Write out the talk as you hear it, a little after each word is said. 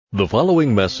The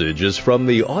following message is from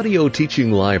the audio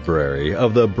teaching library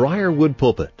of the Briarwood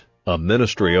Pulpit, a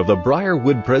ministry of the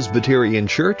Briarwood Presbyterian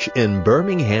Church in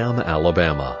Birmingham,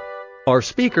 Alabama. Our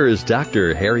speaker is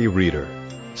Dr. Harry Reeder,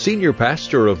 Senior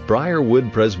Pastor of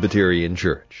Briarwood Presbyterian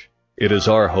Church. It is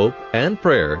our hope and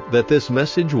prayer that this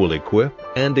message will equip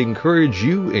and encourage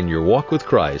you in your walk with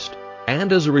Christ,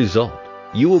 and as a result,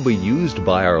 you will be used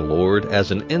by our Lord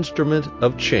as an instrument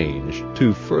of change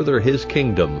to further His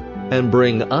kingdom and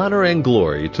bring honor and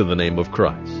glory to the name of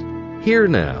Christ. Here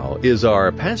now is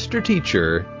our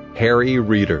pastor-teacher, Harry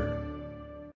Reeder.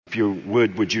 If you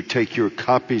would you take your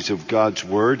copies of God's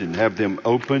Word and have them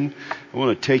open? I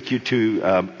want to take you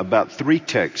to about 3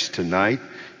 texts tonight,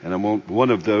 and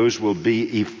one of those will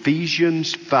be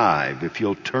Ephesians 5. If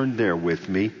you'll turn there with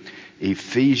me,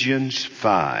 Ephesians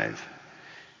 5.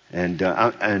 And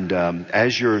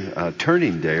as you're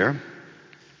turning there,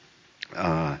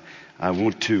 I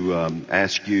want to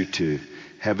ask you to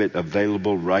have it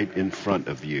available right in front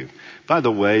of you. By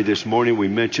the way, this morning we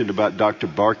mentioned about Dr.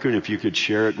 Barker, and if you could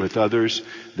share it with others,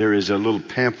 there is a little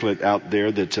pamphlet out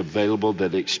there that's available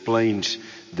that explains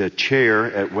the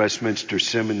chair at Westminster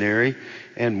Seminary.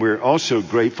 And we're also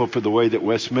grateful for the way that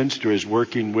Westminster is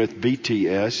working with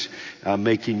BTS,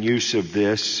 making use of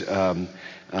this, our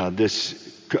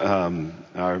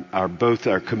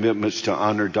commitments to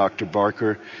honor Dr.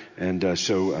 Barker, and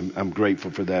so I'm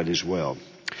grateful for that as well.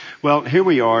 Well, here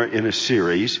we are in a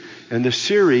series, and the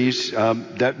series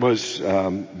that was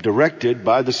directed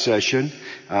by the session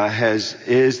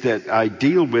is that I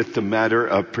deal with the matter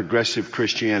of progressive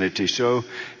Christianity. So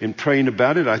in praying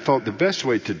about it, I thought the best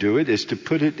way to do it is to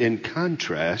put it in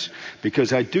contrast,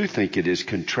 because I do think it is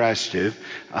contrastive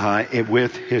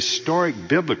with historic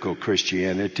biblical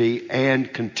Christianity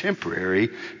and contemporary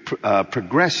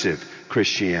progressive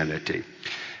Christianity.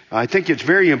 I think it's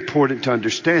very important to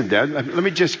understand that. Let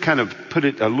me just kind of put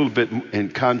it a little bit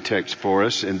in context for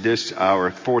us in this, our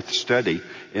 4th study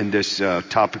in this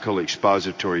topical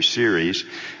expository series.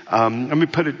 Let me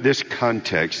put it in this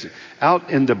context. Out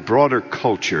in the broader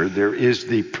culture, there is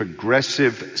the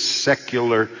progressive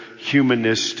secular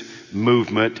humanist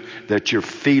movement that you're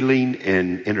feeling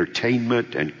in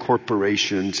entertainment and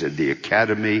corporations and the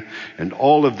academy and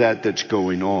all of that that's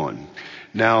going on.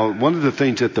 Now, one of the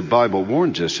things that the Bible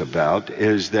warns us about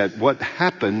is that what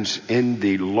happens in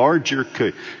the larger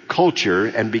culture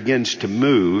and begins to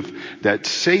move, that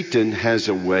Satan has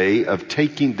a way of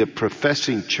taking the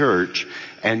professing church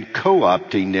and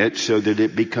co-opting it so that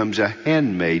it becomes a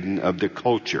handmaiden of the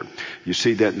culture. You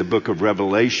see that in the book of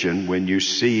Revelation when you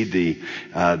see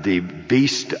the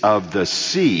beast of the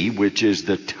sea, which is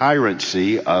the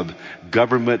tyranny of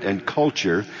government and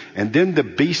culture, and then the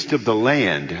beast of the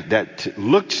land that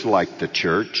looks like the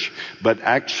church, but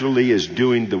actually is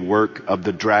doing the work of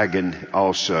the dragon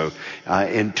also,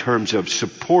 in terms of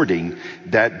supporting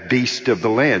that beast of the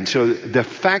land. So the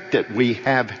fact that we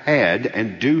have had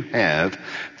and do have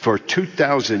for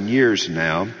 2,000 years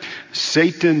now,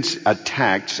 Satan's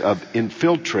attacks of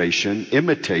infiltration,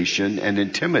 imitation, and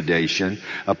intimidation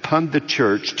upon the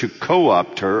church to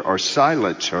co-opt her or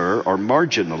silence her or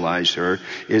marginalize her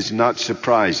is not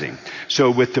surprising.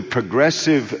 So with the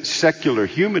progressive secular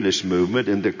humanist movement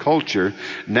in the culture,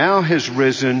 now has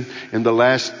risen in the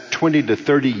last 20 to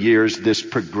 30 years this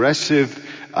progressive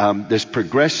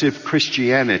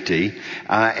Christianity,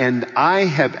 and I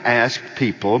have asked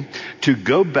people to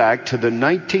go back to the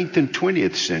 19th and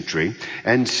 20th century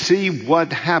and see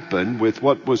what happened with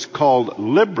what was called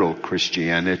liberal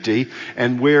Christianity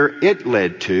and where it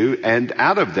led to. And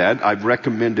out of that, I've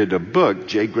recommended a book,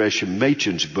 J. Gresham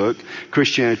Machen's book,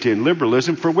 Christianity and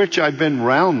Liberalism, for which I've been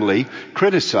roundly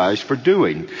criticized for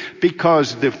doing,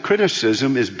 because the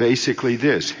criticism is basically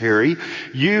this: Harry,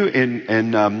 you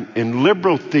in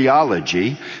liberal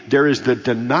theology, there is the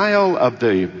denial of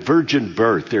the virgin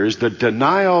birth. There is the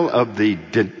denial of the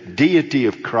deity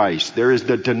of Christ. There is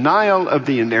the denial of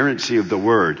the inerrancy of the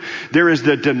Word. There is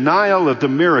the denial of the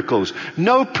miracles.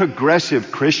 No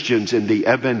progressive Christians in the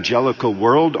evangelical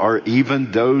world, or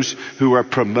even those who are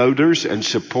promoters and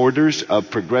supporters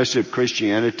of progressive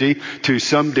Christianity to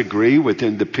some degree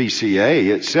within the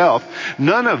PCA itself,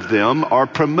 none of them are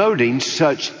promoting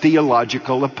such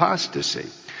theological apostasy.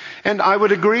 And I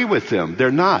would agree with them.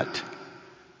 They're not.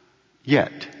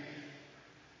 Yet.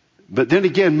 But then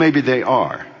again, maybe they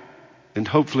are. And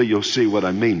hopefully you'll see what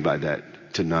I mean by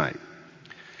that tonight.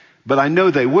 But I know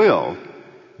they will,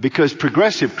 because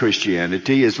progressive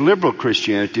Christianity is liberal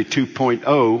Christianity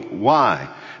 2.0. Why?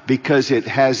 Because it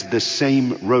has the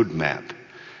same roadmap.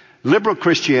 Liberal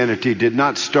Christianity did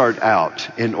not start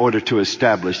out in order to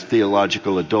establish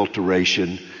theological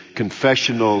adulteration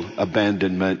confessional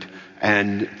abandonment,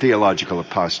 and theological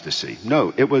apostasy.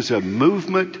 No, it was a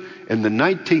movement in the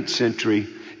 19th century.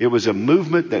 It was a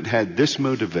movement that had this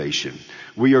motivation.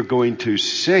 We are going to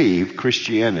save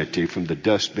Christianity from the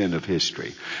dustbin of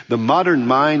history. The modern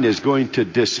mind is going to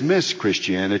dismiss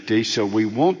Christianity, so we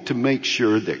want to make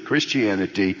sure that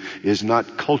Christianity is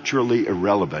not culturally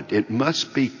irrelevant. It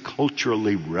must be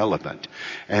culturally relevant.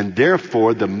 And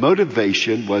therefore, the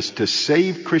motivation was to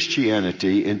save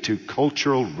Christianity into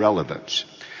cultural relevance.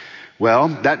 Well,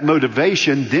 that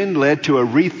motivation then led to a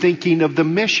rethinking of the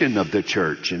mission of the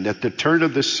church. And at the turn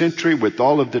of the century, with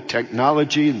all of the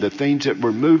technology and the things that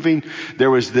were moving, there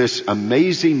was this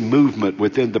amazing movement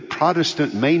within the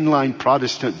mainline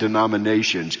Protestant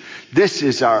denominations. This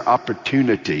is our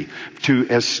opportunity to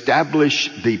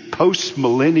establish the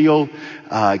post-millennial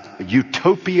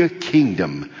utopia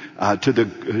kingdom.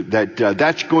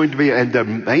 That's going to be, and the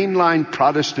mainline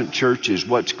Protestant church is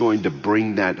what's going to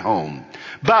bring that home.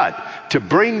 But to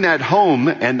bring that home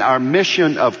and our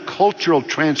mission of cultural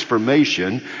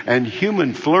transformation and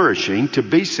human flourishing to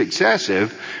be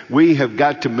successive, we have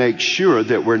got to make sure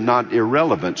that we're not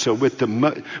irrelevant. So with the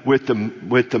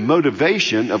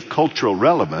motivation of cultural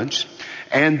relevance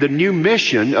and the new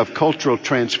mission of cultural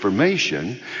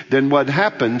transformation, then what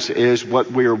happens is what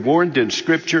we are warned in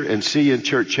Scripture and see in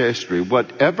church history.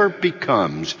 Whatever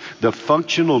becomes the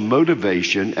functional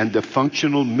motivation and the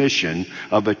functional mission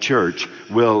of a church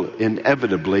will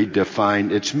inevitably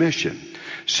define its mission.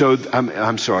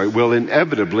 Will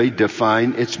inevitably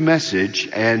define its message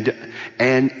and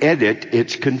edit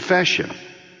its confession.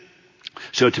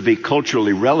 So to be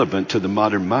culturally relevant to the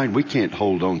modern mind, we can't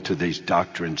hold on to these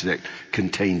doctrines that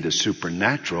contain the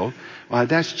supernatural. Why,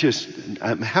 that's just,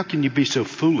 how can you be so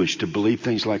foolish to believe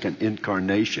things like an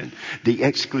incarnation, the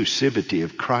exclusivity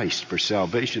of Christ for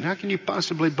salvation? How can you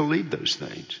possibly believe those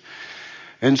things?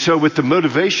 And so with the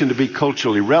motivation to be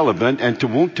culturally relevant and to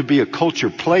want to be a culture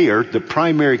player, the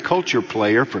primary culture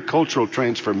player for cultural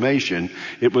transformation,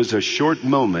 it was a short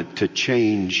moment to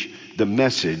change the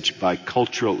message by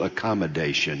cultural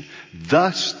accommodation.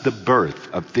 Thus the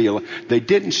birth of They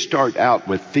didn't start out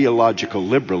with theological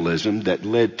liberalism that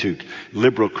led to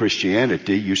liberal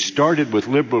Christianity. You started with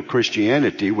liberal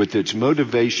Christianity with its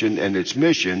motivation and its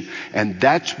mission, and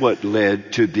that's what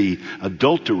led to the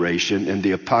adulteration and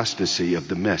the apostasy of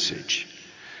the message.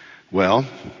 Well,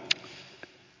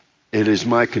 it is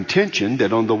my contention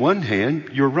that on the one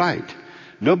hand, you're right.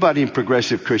 Nobody in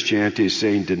progressive Christianity is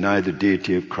saying deny the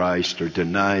deity of Christ or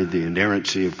deny the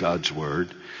inerrancy of God's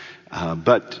Word.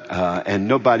 And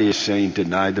nobody is saying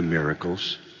deny the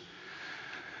miracles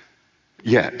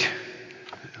yet.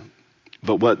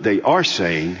 But what they are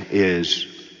saying is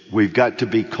we've got to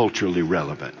be culturally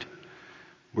relevant.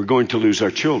 We're going to lose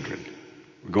our children.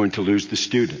 We're going to lose the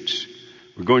students.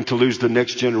 We're going to lose the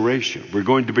next generation. We're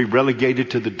going to be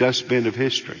relegated to the dustbin of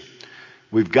history.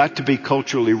 We've got to be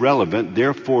culturally relevant.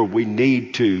 Therefore, we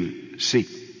need to seek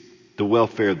the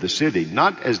welfare of the city.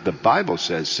 Not as the Bible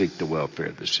says, seek the welfare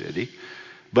of the city,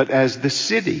 but as the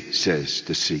city says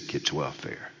to seek its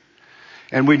welfare.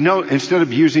 And we know instead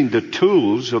of using the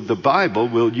tools of the Bible,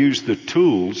 we'll use the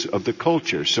tools of the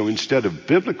culture. So instead of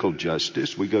biblical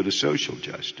justice, we go to social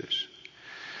justice.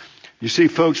 You see,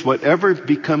 folks, whatever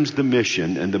becomes the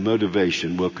mission and the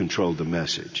motivation will control the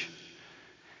message.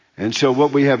 And so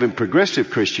what we have in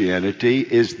progressive Christianity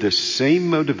is the same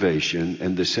motivation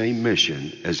and the same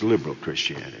mission as liberal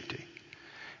Christianity.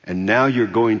 And now you're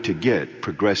going to get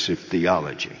progressive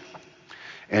theology.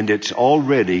 And it's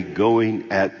already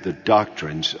going at the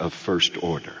doctrines of first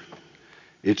order.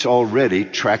 It's already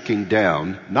tracking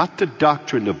down not the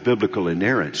doctrine of biblical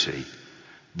inerrancy,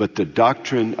 but the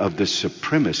doctrine of the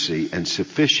supremacy and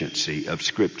sufficiency of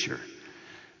Scripture.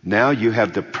 Now you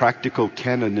have the practical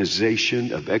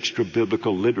canonization of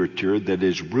extra-biblical literature that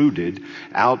is rooted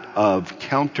out of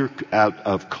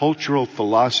cultural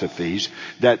philosophies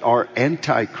that are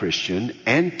anti-Christian,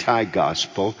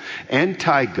 anti-gospel,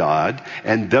 anti-God,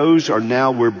 and those are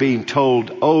now we're being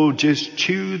told, oh, just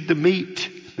chew the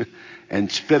meat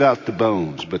and spit out the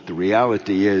bones. But the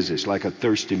reality is it's like a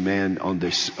thirsty man on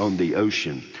the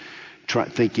ocean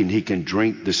thinking he can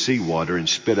drink the seawater and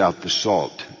spit out the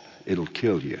salt. It'll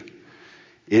kill you.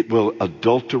 It will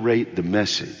adulterate the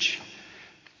message.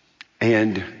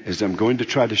 And as I'm going to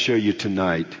try to show you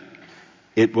tonight,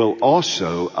 it will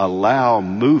also allow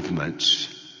movements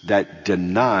that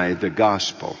deny the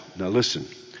gospel. Now listen,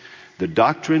 the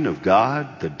doctrine of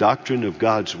God, the doctrine of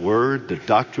God's Word, the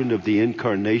doctrine of the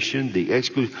incarnation,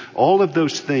 all of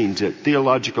those things that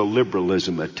theological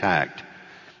liberalism attacked,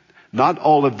 not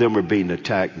all of them are being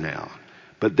attacked now.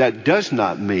 But that does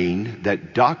not mean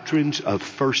that doctrines of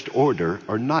first order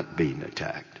are not being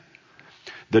attacked.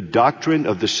 The doctrine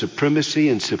of the supremacy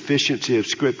and sufficiency of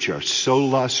Scripture,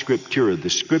 sola scriptura, the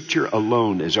Scripture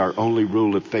alone is our only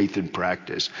rule of faith and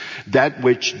practice.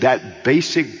 That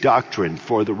basic doctrine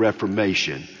for the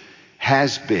Reformation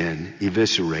has been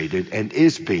eviscerated and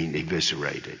is being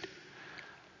eviscerated,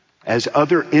 as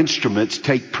other instruments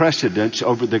take precedence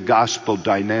over the gospel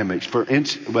dynamics.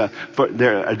 There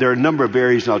are a number of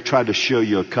areas, and I'll try to show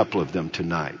you a couple of them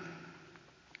tonight.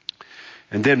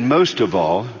 And then most of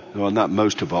all, well, not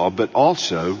most of all, but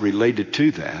also related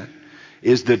to that,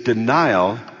 is the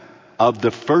denial of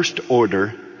the first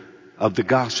order of the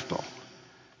gospel.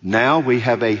 Now we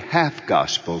have a half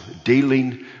gospel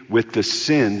dealing with the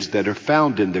sins that are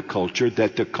found in the culture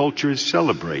that the culture is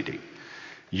celebrating.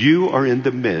 You are in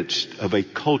the midst of a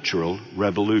cultural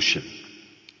revolution.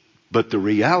 But the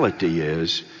reality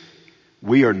is,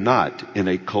 we are not in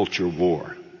a culture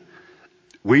war.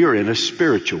 We are in a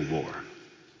spiritual war.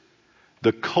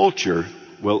 The culture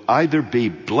will either be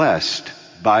blessed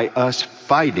by us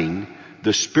fighting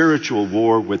the spiritual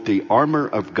war with the armor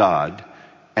of God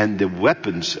and the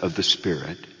weapons of the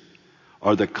Spirit,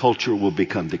 or the culture will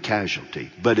become the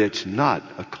casualty. But it's not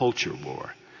a culture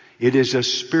war. It is a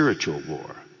spiritual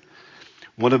war.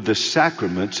 One of the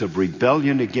sacraments of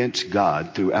rebellion against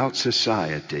God throughout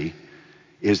society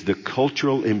is the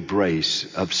cultural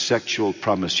embrace of sexual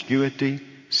promiscuity,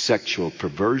 sexual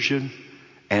perversion,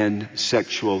 and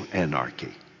sexual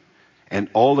anarchy, and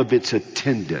all of its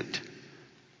attendant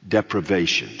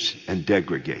deprivations and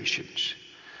degradations.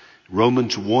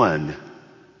 Romans 1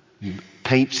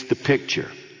 paints the picture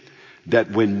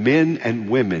that when men and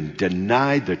women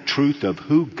deny the truth of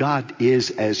who God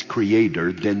is as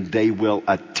creator, then they will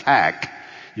attack.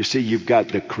 You see, you've got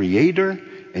the creator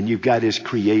and you've got his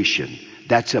creation.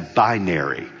 That's a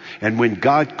binary. And when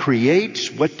God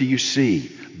creates, what do you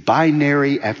see?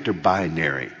 Binary after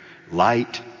binary.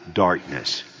 Light,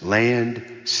 darkness,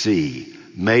 land, sea,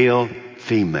 male,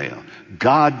 female.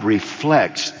 God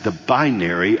reflects the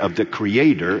binary of the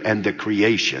creator and the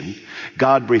creation.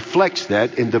 God reflects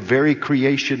that in the very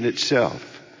creation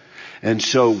itself. And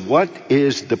so what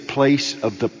is the place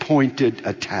of the pointed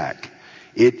attack?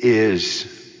 It is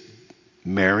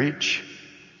marriage,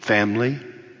 family,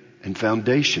 and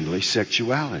foundationally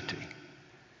sexuality.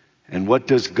 And what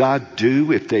does God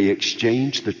do if they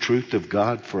exchange the truth of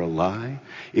God for a lie?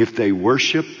 If they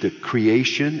worship the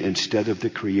creation instead of the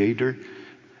creator?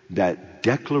 That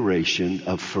declaration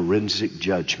of forensic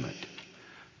judgment,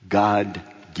 God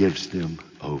gives them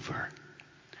over.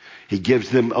 He gives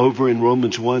them over in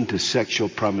Romans 1 to sexual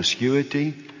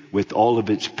promiscuity with all of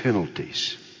its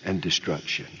penalties and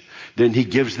destruction. Then he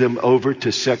gives them over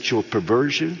to sexual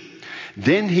perversion.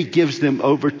 Then he gives them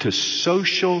over to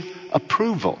social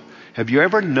approval. Have you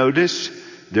ever noticed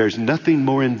there's nothing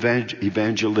more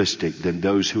evangelistic than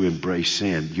those who embrace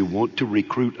sin? You want to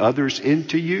recruit others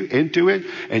into it,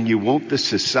 and you want the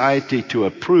society to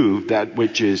approve that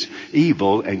which is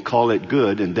evil and call it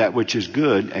good, and that which is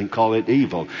good and call it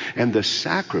evil. And the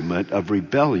sacrament of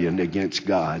rebellion against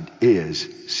God is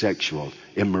sexual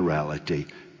immorality,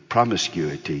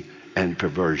 promiscuity, and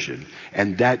perversion.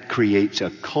 And that creates a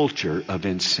culture of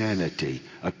insanity,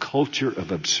 a culture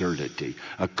of absurdity,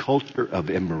 a culture of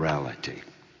immorality.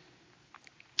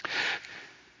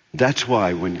 That's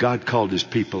why when God called his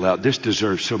people out, this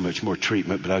deserves so much more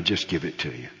treatment, but I'll just give it to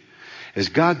you. As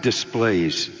God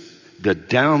displays the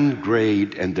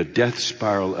downgrade and the death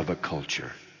spiral of a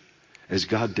culture, as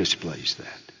God displays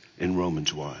that in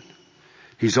Romans 1,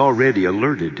 he's already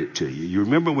alerted it to you. You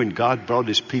remember when God brought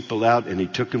his people out and he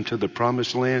took them to the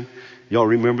promised land? Y'all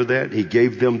remember that? He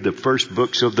gave them the first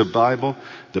books of the Bible,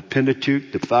 the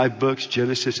Pentateuch, the 5 books,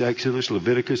 Genesis, Exodus,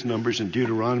 Leviticus, Numbers, and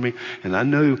Deuteronomy. And I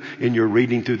know in your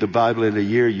reading through the Bible in a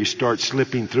year, you start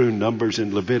slipping through Numbers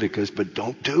and Leviticus, but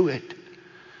don't do it.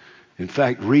 In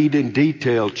fact, read in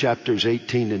detail chapters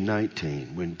 18 and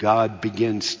 19 when God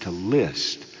begins to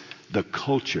list the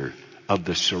culture of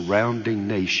the surrounding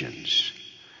nations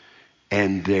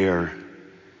and their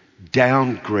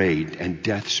downgrade and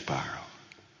death spiral.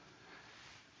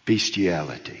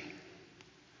 Bestiality,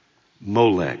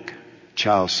 Molech,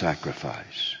 child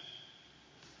sacrifice,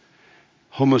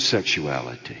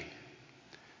 homosexuality,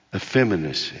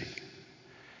 effeminacy.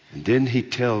 And then he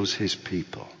tells his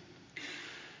people,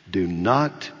 do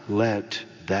not let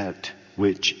that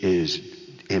which is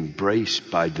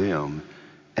embraced by them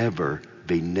ever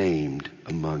be named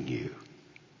among you.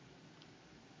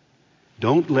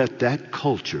 Don't let that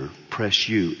culture press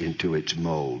you into its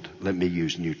mold. Let me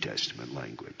use New Testament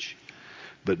language.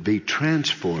 but be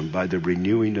transformed by the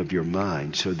renewing of your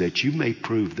mind, so that you may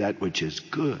prove that which is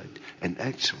good and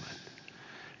excellent.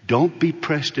 Don't be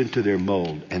pressed into their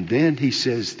mold. And then he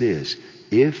says this,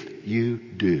 if you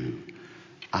do,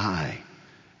 I,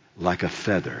 like a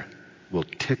feather, will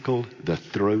tickle the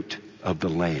throat of the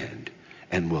land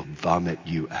and will vomit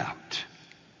you out.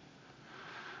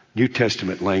 New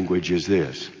Testament language is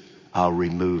this, I'll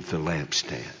remove the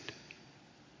lampstand.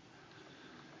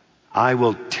 I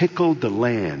will tickle the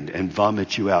land and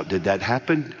vomit you out. Did that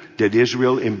happen? Did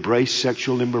Israel embrace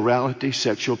sexual immorality,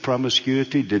 sexual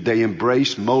promiscuity? Did they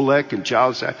embrace Molech and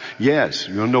child sex? Yes.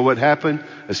 You want to know what happened?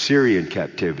 Assyrian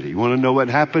captivity. You want to know what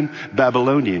happened?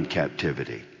 Babylonian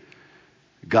captivity.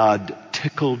 God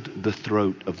tickled the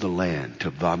throat of the land to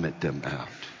vomit them out.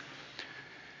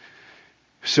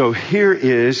 So here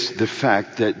is the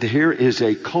fact that here is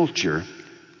a culture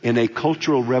in a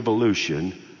cultural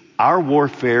revolution. Our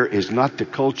warfare is not the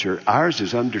culture. Ours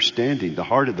is understanding. The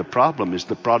heart of the problem is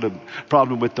the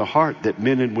problem with the heart, that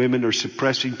men and women are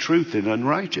suppressing truth and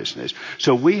unrighteousness.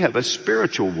 So we have a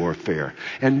spiritual warfare,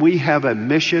 and we have a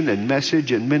mission and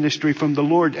message and ministry from the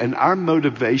Lord. And our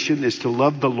motivation is to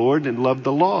love the Lord and love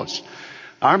the lost.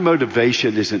 Our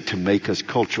motivation isn't to make us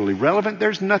culturally relevant.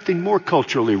 There's nothing more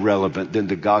culturally relevant than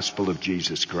the gospel of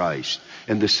Jesus Christ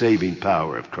and the saving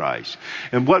power of Christ.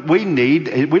 And what we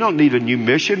need, we don't need a new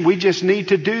mission. We just need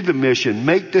to do the mission.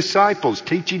 Make disciples,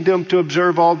 teaching them to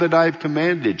observe all that I have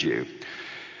commanded you.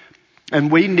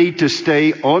 And we need to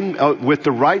stay on with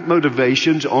the right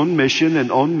motivations, on mission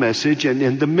and on message, and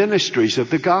in the ministries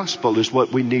of the gospel is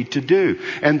what we need to do.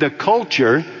 And the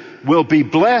culture will be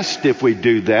blessed if we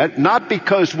do that, not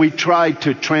because we try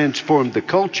to transform the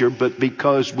culture, but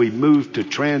because we move to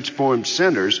transform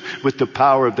sinners with the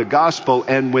power of the gospel.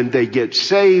 And when they get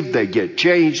saved, they get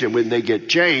changed. And when they get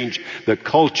changed, the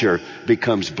culture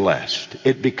becomes blessed.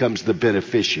 It becomes the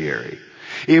beneficiary.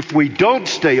 If we don't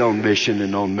stay on mission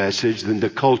and on message, then the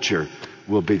culture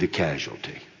will be the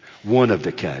casualty, one of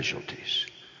the casualties.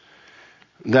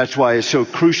 That's why it's so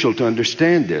crucial to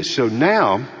understand this. So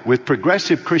now, with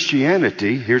progressive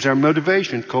Christianity, here's our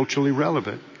motivation, culturally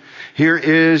relevant. Here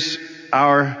is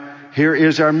our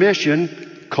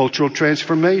mission, cultural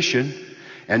transformation,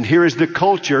 and here is the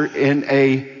culture in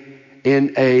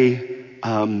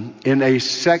a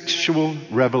sexual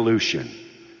revolution,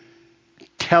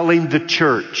 telling the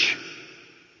church,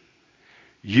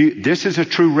 this is a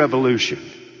true revolution.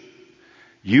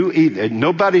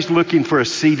 Nobody's looking for a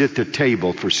seat at the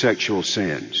table for sexual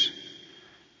sins.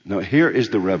 No, here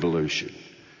is the revolution.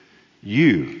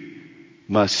 You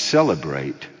must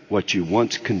celebrate what you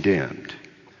once condemned,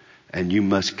 and you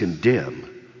must condemn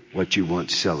what you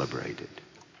once celebrated.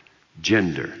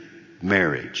 Gender,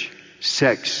 marriage,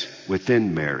 sex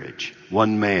within marriage,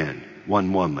 one man,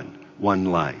 one woman, one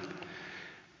life.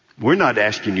 We're not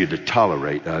asking you to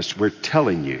tolerate us. We're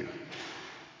telling you,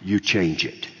 you change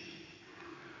it,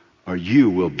 or you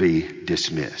will be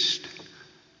dismissed.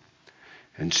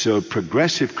 And so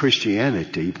progressive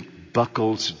Christianity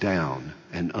buckles down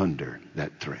and under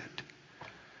that threat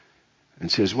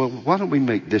and says, well, why don't we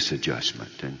make this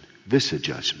adjustment and this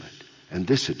adjustment and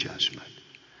this adjustment?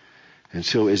 And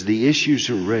so as the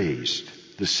issues are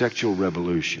raised, the sexual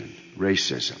revolution,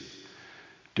 racism,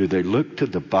 do they look to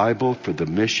the Bible for the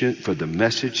mission, for the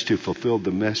message to fulfill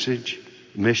the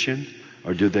mission,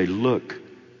 or do they look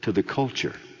to the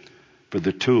culture for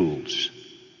the tools?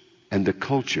 And the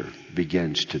culture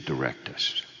begins to direct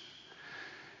us.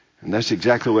 And that's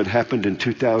exactly what happened in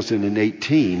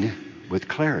 2018 with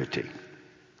Clarity.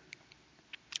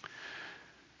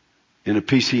 In a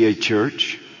PCA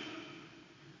church,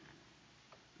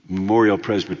 Memorial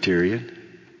Presbyterian,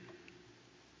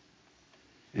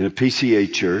 in a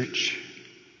PCA church,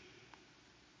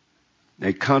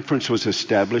 a conference was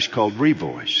established called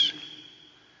Revoice.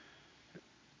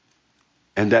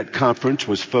 And that conference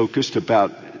was focused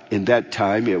about, in that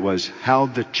time, it was how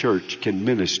the church can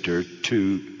minister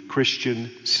to Christian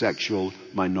sexual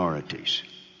minorities,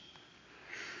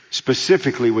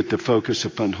 specifically with the focus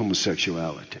upon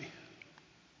homosexuality.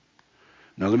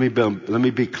 Now let me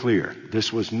be clear.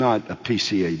 This was not a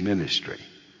PCA ministry,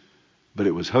 but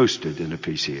it was hosted in a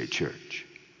PCA church.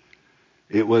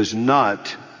 It was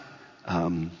not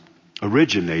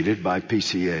originated by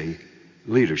PCA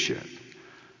leadership.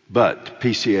 But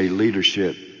PCA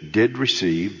leadership did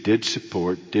receive, did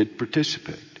support, did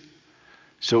participate.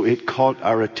 So it caught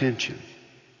our attention.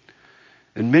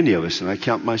 And many of us, and I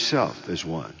count myself as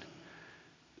one,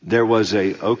 there was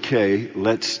okay,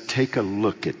 let's take a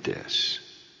look at this.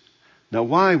 Now,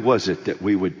 why was it that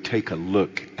we would take a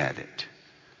look at it?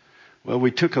 Well,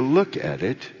 we took a look at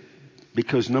it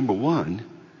because, number one,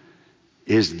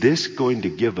 is this going to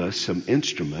give us some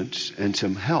instruments and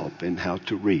some help in how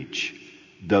to reach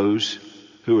those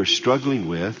who are struggling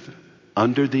with,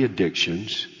 under the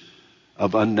addictions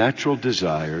of unnatural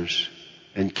desires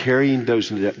and carrying those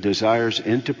desires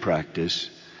into practice?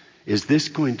 Is this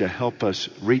going to help us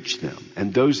reach them?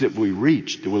 And those that we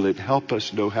reach, will it help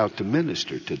us know how to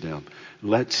minister to them?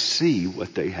 Let's see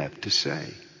what they have to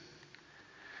say.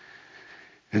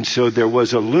 And so there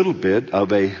was a little bit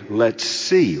of a let's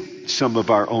see. Some of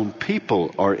our own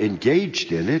people are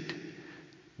engaged in it.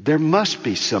 There must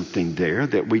be something there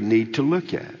that we need to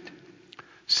look at.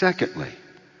 Secondly,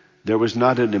 there was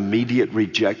not an immediate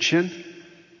rejection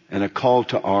and a call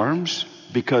to arms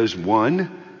because, one,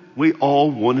 we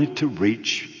all wanted to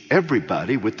reach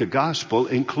everybody with the gospel,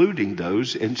 including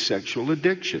those in sexual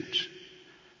addictions,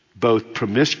 both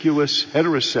promiscuous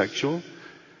heterosexual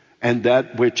and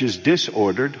that which is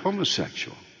disordered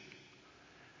homosexual.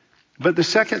 But the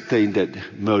second thing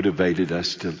that motivated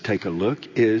us to take a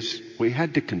look is we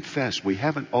had to confess we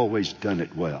haven't always done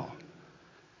it well.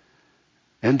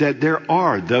 And that there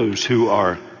are those who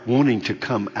are wanting to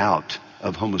come out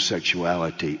of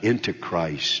homosexuality into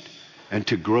Christ and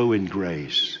to grow in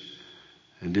grace.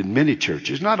 And in many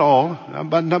churches, not all,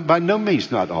 by no means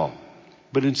not all,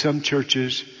 but in some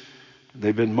churches,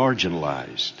 they've been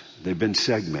marginalized. They've been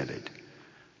segmented.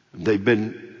 They've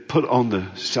been put on the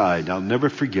side. I'll never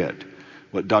forget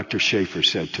what Dr. Schaefer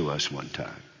said to us one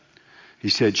time. He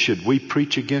said, should we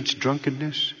preach against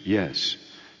drunkenness? Yes.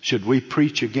 Should we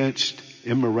preach against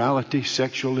immorality,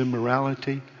 sexual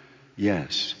immorality?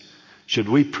 Yes. Should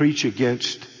we preach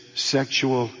against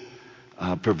sexual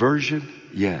perversion?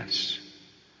 Yes.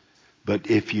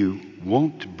 But if you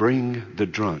won't bring the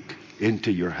drunk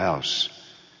into your house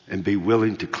and be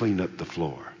willing to clean up the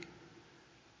floor,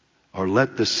 or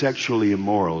let the sexually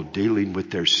immoral dealing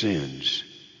with their sins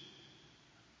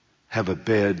have a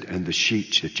bed and the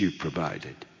sheets that you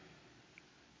provided,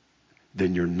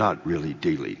 then you're not really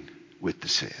dealing with the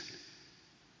sin.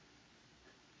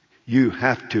 You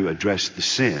have to address the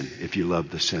sin if you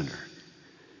love the sinner.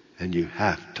 And you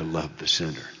have to love the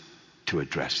sinner to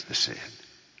address the sin.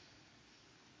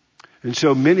 And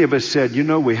so many of us said,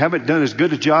 we haven't done as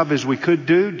good a job as we could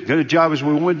do, good a job as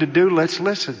we wanted to do. Let's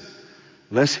listen.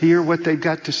 Let's hear what they've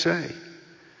got to say.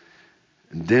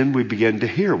 And then we began to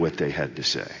hear what they had to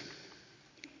say.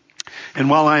 And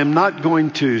while I am not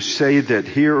going to say that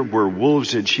here were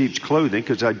wolves in sheep's clothing,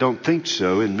 because I don't think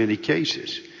so in many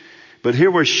cases, but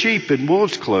here were sheep in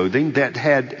wolves' clothing that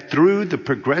had, through the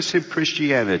progressive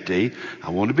Christianity, I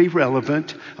want to be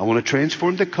relevant, I want to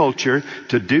transform the culture.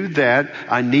 To do that,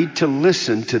 I need to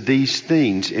listen to these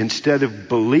things instead of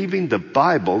believing the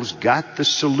Bible's got the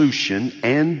solution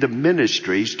and the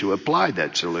ministries to apply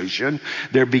that solution.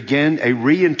 There began a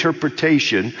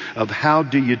reinterpretation of how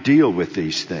do you deal with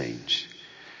these things.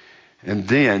 And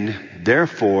then,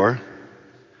 therefore,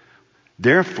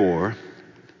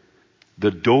 the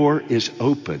door is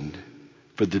opened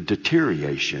for the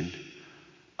deterioration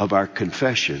of our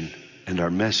confession and our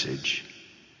message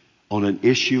on an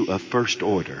issue of first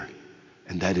order,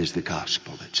 and that is the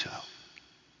gospel itself.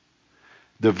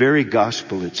 The very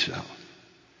gospel itself.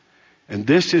 And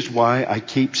this is why I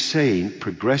keep saying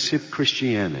progressive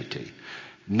Christianity.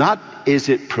 Not is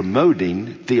it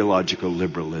promoting theological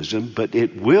liberalism, but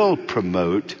it will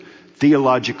promote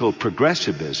theological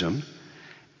progressivism.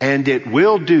 And it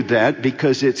will do that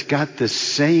because it's got the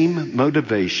same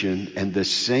motivation and the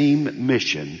same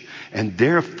mission. And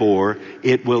therefore,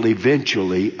 it will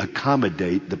eventually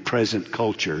accommodate the present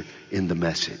culture in the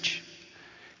message.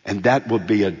 And that will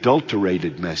be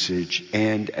adulterated message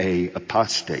and a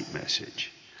apostate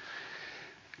message.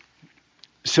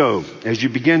 So, as you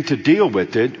begin to deal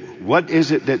with it, what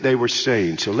is it that they were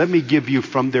saying? So let me give you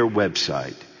from their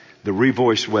website, the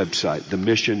Revoice website, the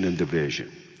mission and the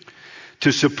vision.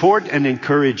 To support and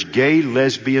encourage gay,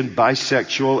 lesbian,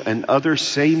 bisexual, and other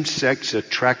same-sex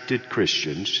attracted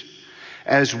Christians,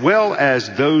 as well as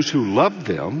those who love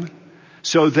them,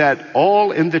 so that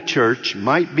all in the church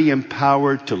might be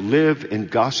empowered to live in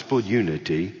gospel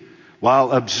unity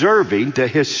while observing the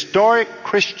historic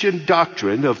Christian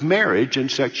doctrine of marriage and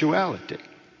sexuality.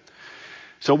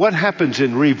 So what happens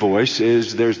in Revoice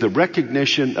is there's the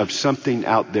recognition of something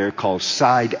out there called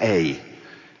Side A,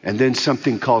 and then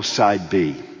something called Side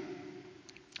B.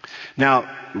 Now,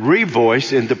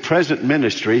 Revoice in the present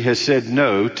ministry has said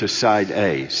no to Side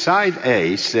A. Side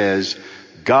A says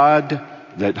God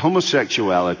that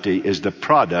homosexuality is the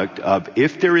product of,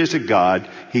 if there is a God,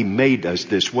 He made us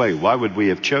this way. Why would we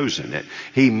have chosen it?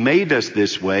 He made us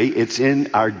this way. It's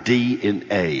in our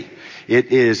DNA.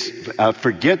 It is,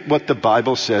 forget what the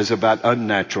Bible says about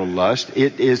unnatural lust.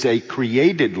 It is a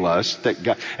created lust,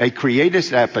 a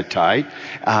created appetite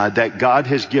that God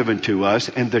has given to us,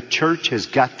 and the church has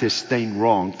got this thing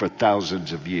wrong for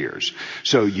thousands of years.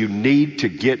 So you need to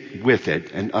get with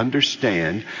it and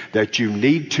understand that you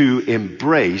need to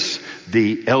embrace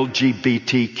the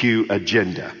LGBTQ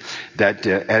agenda. That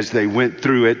as they went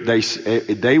through it,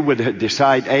 they would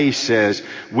decide, A says,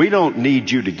 we don't need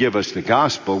you to give us the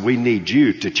gospel. We need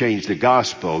you to change the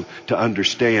gospel to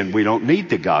understand we don't need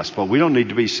the gospel. We don't need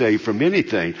to be saved from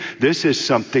anything. This is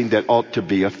something that ought to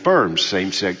be affirmed.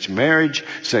 Same-sex marriage,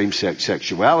 same-sex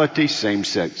sexuality,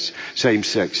 same-sex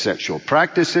sexual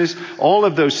practices. All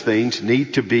of those things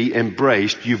need to be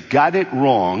embraced. You've got it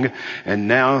wrong, and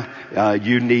now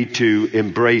you need to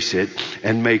embrace it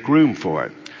and make room for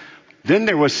it. Then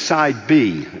there was side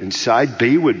B, and side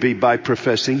B would be by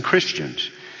professing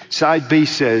Christians. Side B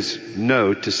says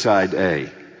no to side A.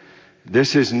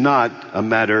 This is not a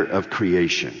matter of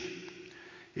creation.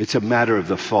 It's a matter of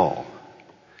the fall.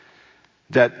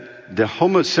 That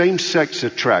the same-sex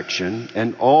attraction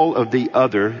and all of the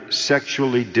other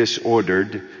sexually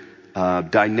disordered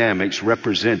dynamics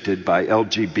represented by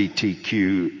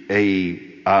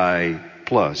LGBTQAI+,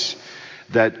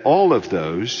 that all of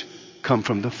those come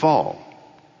from the fall.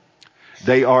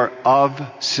 They are of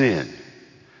sin.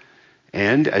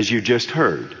 And as you just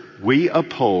heard, we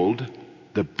uphold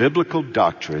the biblical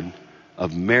doctrine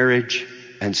of marriage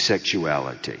and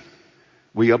sexuality.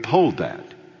 We uphold that.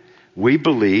 We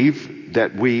believe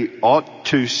that we ought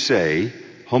to say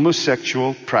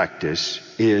homosexual practice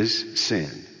is sin.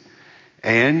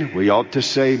 And we ought to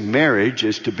say marriage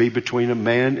is to be between a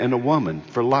man and a woman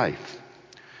for life.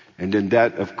 And in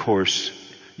that, of course,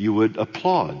 you would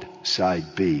applaud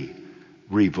side B,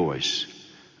 revoice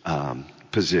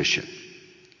position.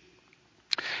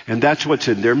 And that's what's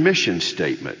in their mission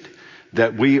statement,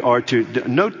 that we are to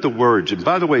note the words. And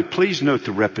by the way, please note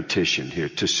the repetition here,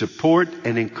 to support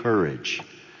and encourage.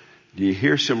 Do you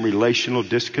hear some relational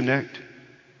disconnect?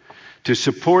 To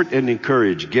support and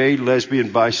encourage gay,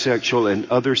 lesbian, bisexual,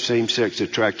 and other same-sex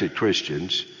attracted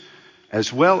Christians,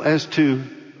 as well as to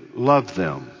love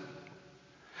them.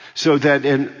 So that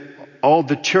then all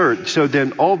the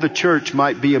church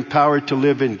might be empowered to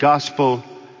live in gospel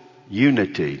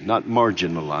unity, not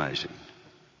marginalizing,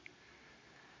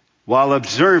 while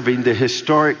observing the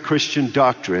historic Christian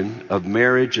doctrine of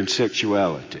marriage and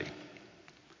sexuality.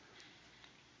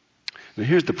 Now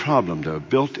here's the problem though.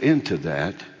 Built into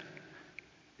that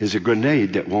is a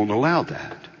grenade that won't allow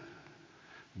that.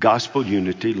 Gospel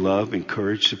unity, love,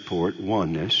 encourage, support,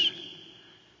 oneness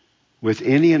with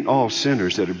any and all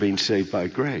sinners that are being saved by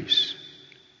grace.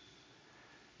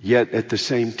 Yet at the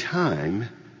same time,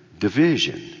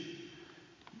 division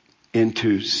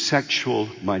into sexual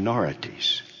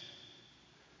minorities,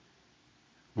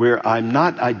 where I'm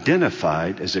not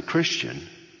identified as a Christian,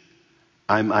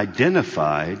 I'm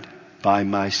identified by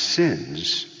my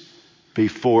sins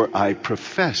before I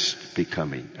professed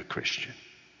becoming a Christian.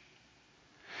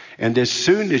 And as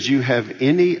soon as you have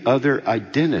any other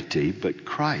identity but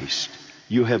Christ,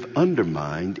 you have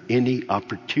undermined any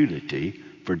opportunity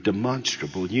for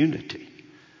demonstrable unity.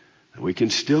 We can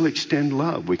still extend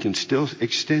love. We can still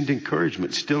extend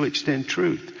encouragement, still extend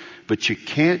truth. But you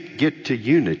can't get to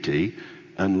unity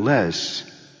unless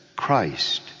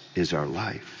Christ is our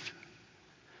life.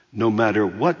 No matter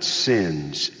what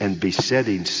sins and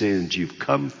besetting sins you've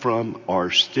come from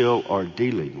or still are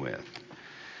dealing with.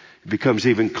 It becomes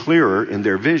even clearer in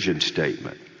their vision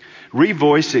statement.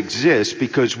 Revoice exists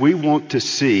because we want to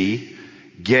see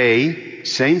gay,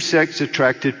 same-sex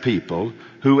attracted people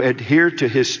who adhere to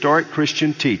historic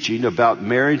Christian teaching about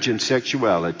marriage and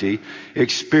sexuality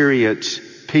experience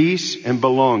peace and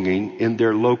belonging in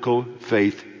their local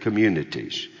faith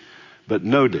communities. But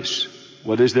notice,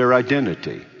 what is their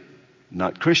identity?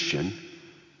 Not Christian,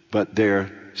 but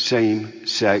their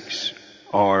same-sex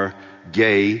or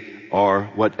gay or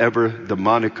whatever the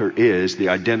moniker is, the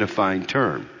identifying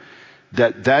term.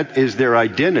 That is their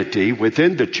identity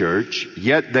within the church,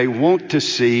 yet they want to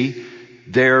see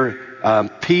their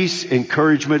peace,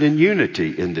 encouragement, and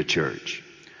unity in the church.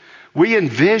 We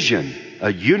envision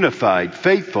a unified,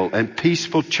 faithful, and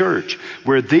peaceful church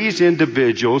where these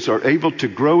individuals are able to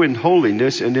grow in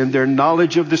holiness and in their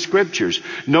knowledge of the Scriptures,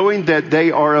 knowing that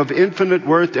they are of infinite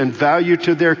worth and value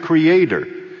to their Creator.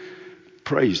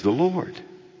 Praise the Lord.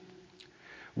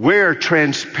 where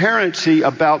transparency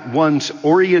about one's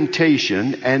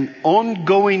orientation and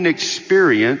ongoing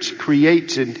experience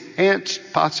creates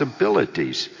enhanced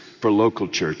possibilities for local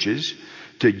churches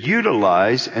to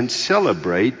utilize and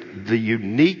celebrate the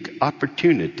unique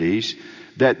opportunities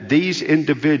that these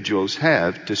individuals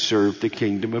have to serve the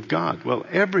kingdom of God. Well,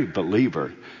 every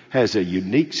believer has a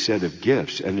unique set of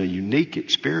gifts and a unique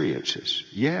experiences.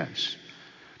 Yes.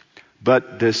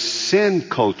 But the sin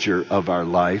culture of our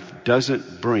life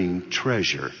doesn't bring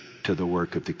treasure to the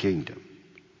work of the kingdom.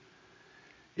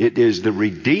 It is the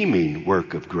redeeming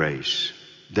work of grace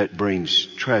that brings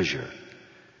treasure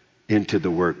into the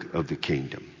work of the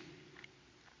kingdom.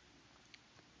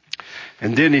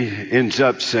 And then he ends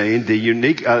up saying the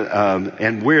unique,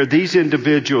 and where these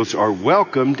individuals are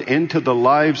welcomed into the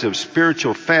lives of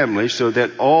spiritual families so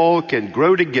that all can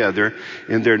grow together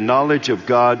in their knowledge of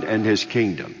God and His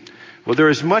kingdom. Well, there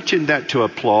is much in that to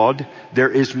applaud.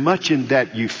 There is much in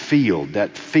that you feel,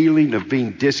 that feeling of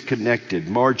being disconnected,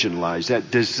 marginalized, that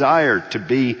desire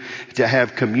to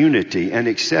have community and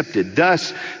accepted.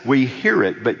 Thus, we hear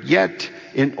it, but yet,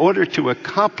 in order to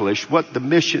accomplish what the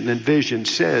mission and vision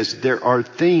says,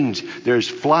 there's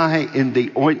fly in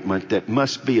the ointment that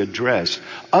must be addressed.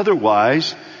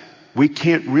 Otherwise, we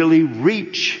can't really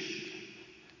reach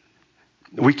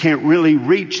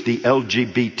the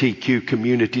LGBTQ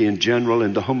community in general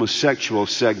and the homosexual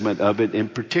segment of it in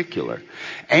particular.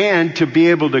 And to be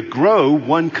able to grow,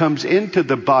 one comes into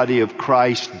the body of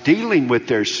Christ dealing with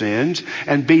their sins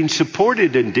and being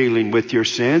supported in dealing with your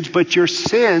sins, but your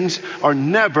sins are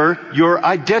never your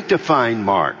identifying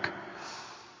mark.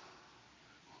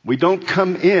 We don't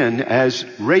come in as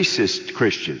racist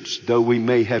Christians, though we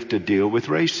may have to deal with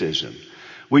racism.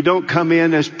 We don't come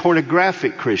in as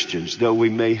pornographic Christians, though we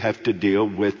may have to deal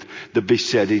with the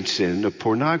besetting sin of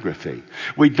pornography.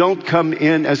 We don't come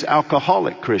in as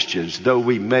alcoholic Christians, though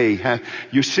we may have.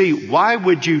 You see, why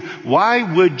would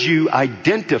you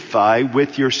identify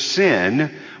with your sin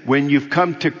when you've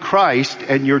come to Christ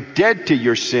and you're dead to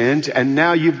your sins and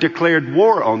now you've declared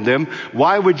war on them?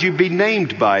 Why would you be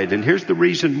named by it? And here's the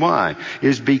reason why,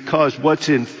 is because what's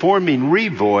informing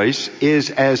Revoice is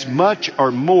as much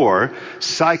or more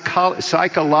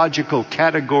psychological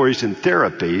categories and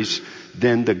therapies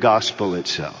than the gospel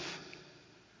itself.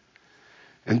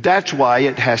 And that's why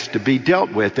it has to be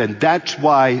dealt with. And that's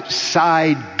why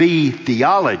side B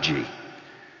theology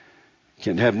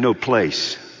can have no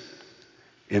place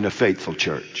in a faithful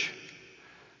church.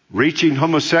 Reaching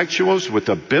homosexuals with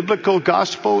a biblical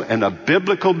gospel and a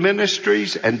biblical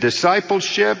ministries and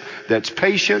discipleship that's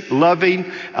patient, loving,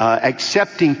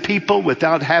 accepting people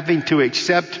without having to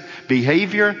accept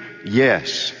behavior,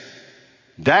 yes,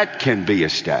 that can be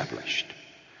established.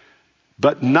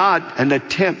 But not an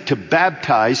attempt to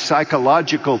baptize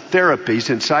psychological therapies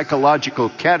and psychological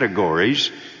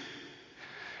categories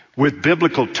with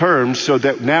biblical terms so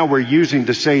that now we're using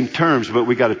the same terms, but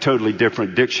we got a totally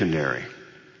different dictionary.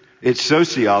 It's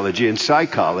sociology and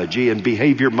psychology and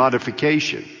behavior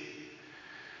modification.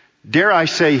 Dare I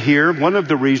say here, one of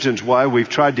the reasons why we've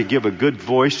tried to give a good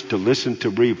voice to listen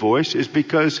to Revoice is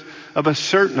because of a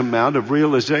certain amount of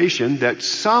realization that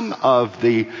some of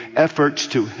the efforts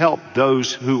to help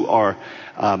those who are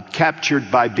captured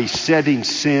by besetting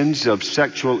sins of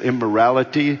sexual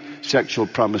immorality, sexual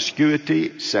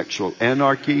promiscuity, sexual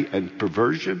anarchy, and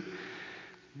perversion,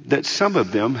 that some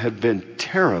of them have been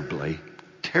terribly,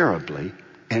 terribly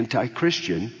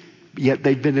anti-Christian, yet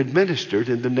they've been administered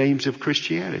in the names of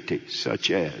Christianity,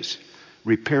 such as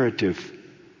reparative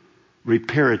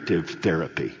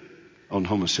therapy on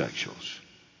homosexuals.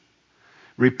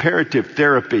 Reparative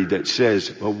therapy that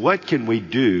says, well, what can we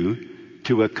do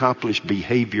to accomplish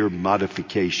behavior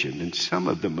modification? And some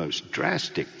of the most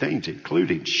drastic things,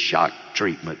 including shock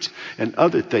treatments and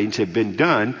other things, have been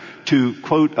done to,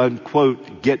 quote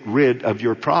unquote, get rid of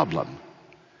your problem.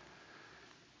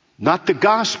 Not the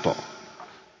gospel.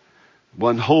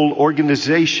 One whole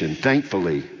organization,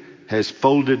 thankfully, has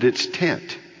folded its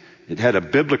tent. It had a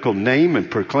biblical name and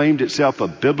proclaimed itself a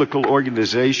biblical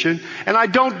organization. And I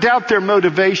don't doubt their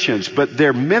motivations, but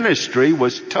their ministry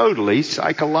was totally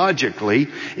psychologically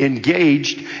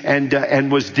engaged and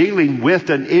was dealing with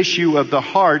an issue of the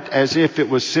heart as if it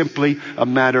was simply a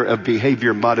matter of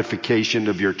behavior modification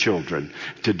of your children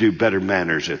to do better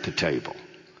manners at the table.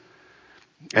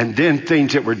 And then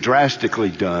things that were drastically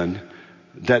done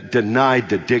that denied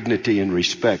the dignity and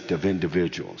respect of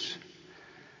individuals.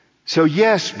 So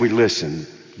yes, we listen,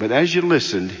 but as you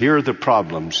listen, here are the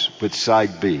problems with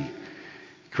side B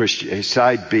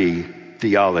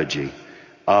theology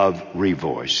of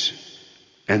Revoice.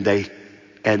 And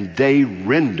they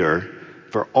render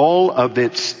for all of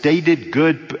its stated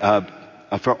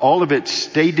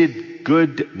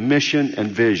good mission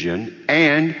and vision,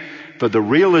 and for the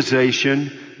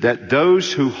realization that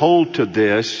those who hold to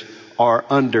this are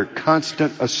under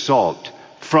constant assault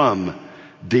from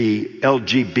the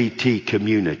LGBT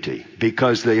community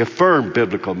because they affirm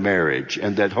biblical marriage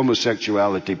and that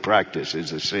homosexuality practice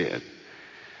is a sin.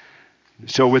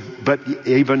 But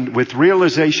even with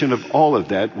realization of all of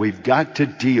that, we've got to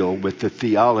deal with the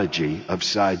theology of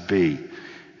side B.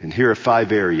 And here are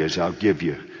 5 areas I'll give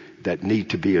you that need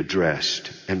to be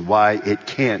addressed and why it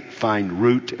can't find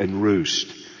root and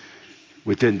roost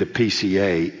within the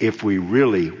PCA if we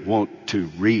really want to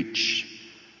reach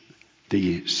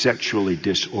the sexually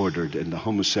disordered and the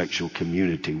homosexual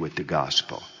community with the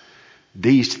gospel.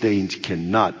 These things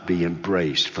cannot be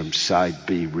embraced from side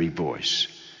B revoice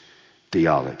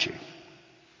theology.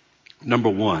 Number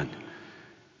 1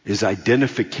 is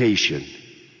identification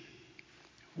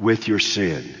with your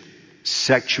sin.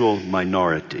 Sexual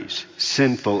minorities,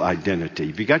 sinful identity.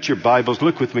 If you got your Bibles,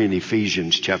 look with me in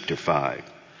Ephesians chapter 5.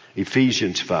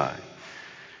 Ephesians 5.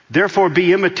 Therefore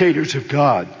be imitators of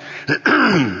God.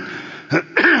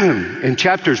 In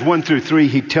chapters 1 through 3,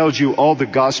 he tells you all the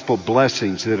gospel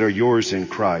blessings that are yours in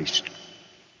Christ.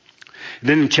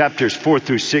 Then in chapters 4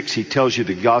 through 6, he tells you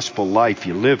the gospel life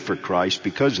you live for Christ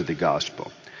because of the gospel.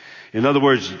 In other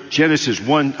words,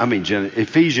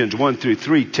 Ephesians 1 through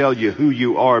 3 tell you who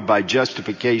you are by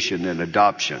justification and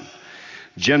adoption.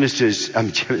 Ephesians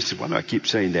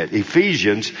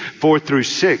 4 through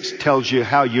 6 tells you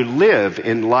how you live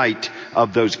in light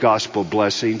of those gospel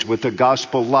blessings with a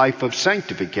gospel life of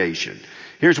sanctification.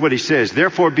 Here's what he says.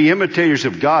 Therefore be imitators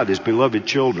of God as beloved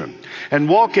children, and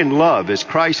walk in love as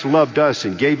Christ loved us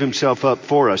and gave himself up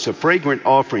for us, a fragrant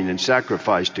offering and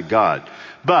sacrifice to God.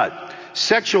 But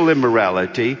sexual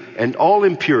immorality and all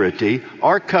impurity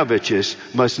or covetous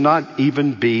must not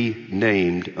even be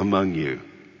named among you,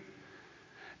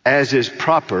 as is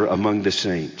proper among the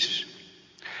saints.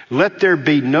 Let there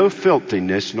be no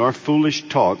filthiness, nor foolish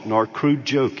talk, nor crude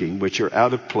joking, which are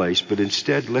out of place, but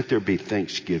instead let there be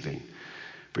thanksgiving.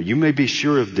 For you may be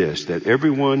sure of this, that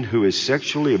everyone who is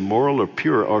sexually immoral or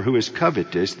pure, or who is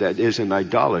covetous, that is an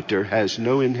idolater, has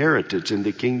no inheritance in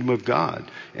the kingdom of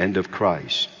God and of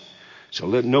Christ. So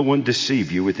let no one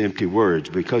deceive you with empty words.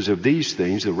 Because of these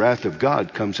things, the wrath of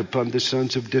God comes upon the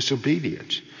sons of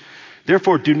disobedience.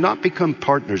 Therefore, do not become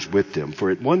partners with them.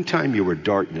 For at one time you were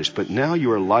darkness, but now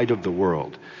you are light of the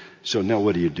world. So now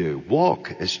what do?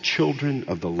 Walk as children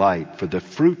of the light. For the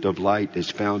fruit of light is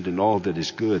found in all that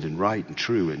is good and right and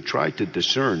true. And try to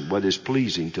discern what is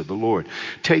pleasing to the Lord.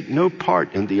 Take no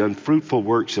part in the unfruitful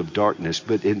works of darkness,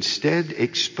 but instead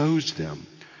expose them.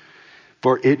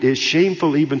 For it is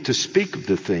shameful even to speak of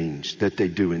the things that they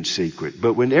do in secret.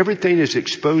 But when everything is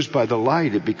exposed by the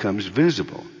light, it becomes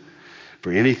visible.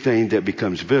 For anything that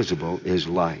becomes visible is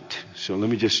light. So let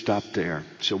me just stop there.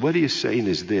 So what he is saying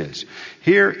is this.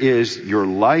 Here is your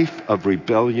life of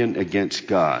rebellion against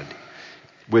God.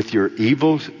 With your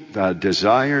evil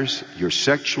desires, your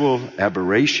sexual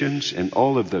aberrations, and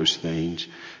all of those things.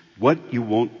 What you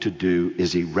want to do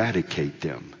is eradicate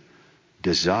them.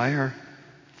 Desire,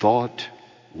 thought,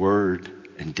 word,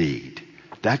 and deed.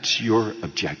 That's your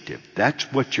objective. That's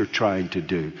what you're trying to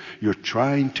do. You're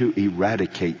trying to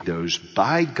eradicate those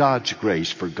by God's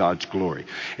grace for God's glory.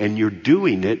 And you're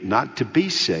doing it not to be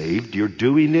saved. You're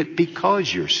doing it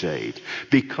because you're saved.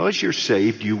 Because you're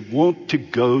saved, you want to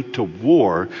go to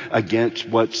war against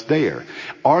what's there.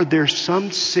 Are there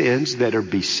some sins that are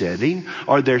besetting?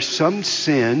 Are there some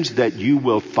sins that you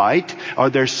will fight?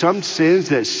 Are there some sins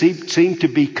that seem to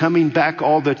be coming back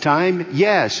all the time?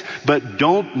 Yes, but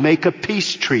don't make a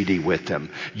peace treaty with them.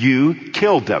 You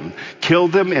kill them. Kill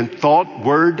them in thought,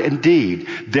 word, and deed.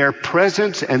 Their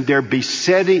presence and their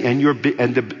besetting and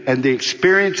the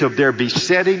experience of their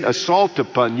besetting assault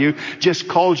upon you just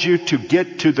calls you to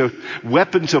get to the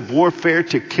weapons of warfare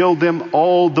to kill them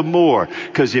all the more.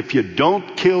 Because if you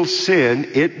don't kill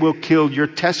sin, it will kill your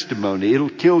testimony. It'll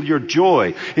kill your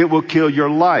joy. It will kill your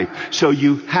life. So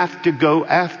you have to go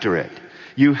after it.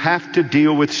 You have to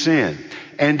deal with sin.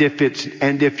 And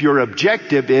if your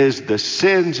objective is the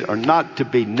sins are not to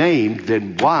be named,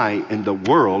 then why in the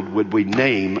world would we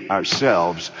name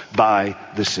ourselves by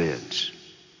the sins?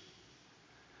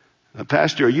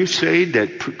 Pastor, are you saying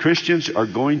that Christians are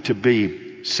going to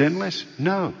be sinless?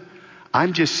 No.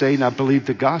 I'm just saying I believe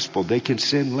the gospel. They can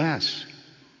sin less.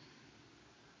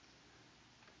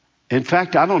 In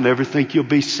fact, I don't ever think you'll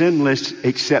be sinless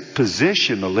except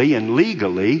positionally and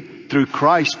legally through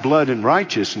Christ's blood and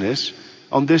righteousness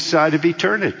on this side of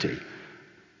eternity.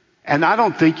 And I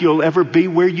don't think you'll ever be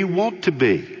where you want to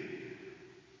be.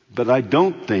 But I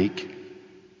don't think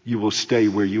you will stay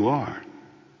where you are.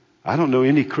 I don't know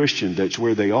any Christian that's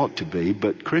where they ought to be,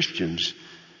 but Christians,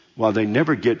 while they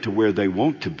never get to where they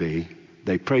want to be,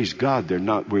 they praise God they're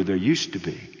not where they used to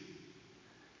be.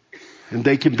 And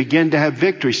they can begin to have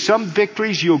victories. Some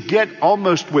victories you'll get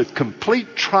almost with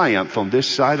complete triumph on this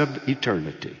side of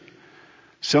eternity.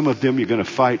 Some of them you're going to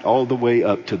fight all the way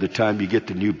up to the time you get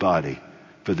the new body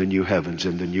for the new heavens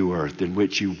and the new earth, in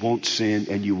which you won't sin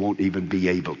and you won't even be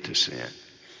able to sin.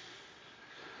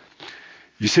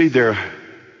 You see,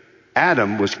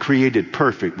 Adam was created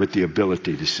perfect with the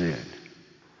ability to sin.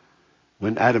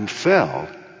 When Adam fell,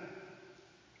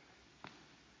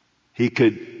 he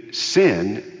could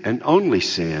sin and only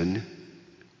sin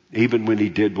even when he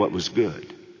did what was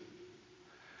good.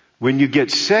 When you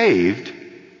get saved,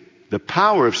 the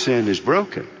power of sin is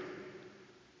broken.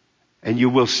 And you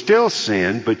will still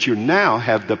sin, but you now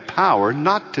have the power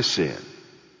not to sin.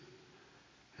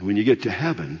 And when you get to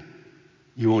heaven,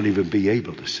 you won't even be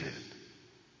able to sin.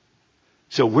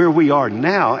 So where we are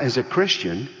now as a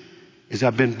Christian is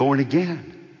I've been born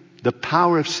again. The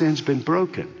power of sin's been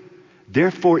broken.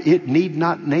 Therefore, it need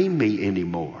not name me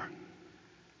anymore.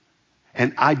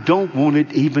 And I don't want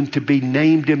it even to be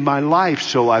named in my life,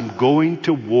 so I'm going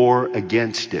to war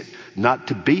against it. Not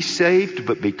to be saved,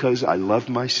 but because I love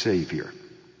my Savior.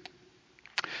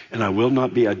 And I will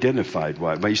not be identified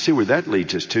by it. But you see where that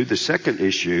leads us to. The second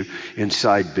issue in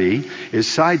side B is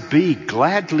side B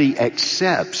gladly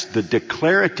accepts the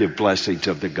declarative blessings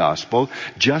of the gospel,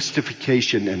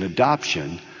 justification and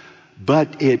adoption,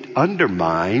 but it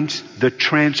undermines the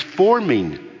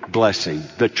transforming blessing,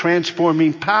 the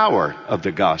transforming power of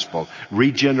the gospel,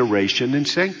 regeneration and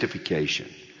sanctification.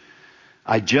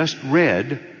 I just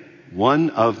read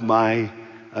one of my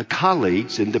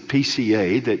colleagues in the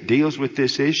PCA that deals with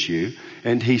this issue,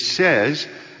 and he says,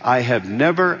 I have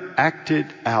never acted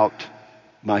out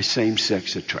my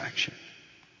same-sex attraction,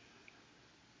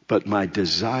 but my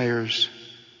desires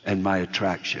and my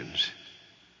attractions,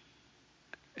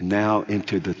 now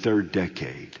into the third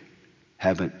decade,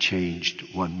 haven't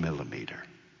changed 1 millimeter.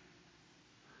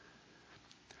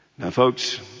 Now,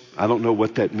 folks, I don't know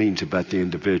what that means about the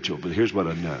individual, but here's what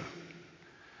I know.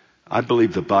 I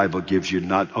believe the Bible gives you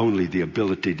not only the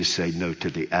ability to say no to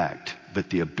the act, but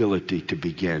the ability to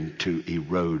begin to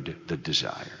erode the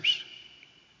desires.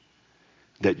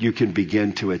 That you can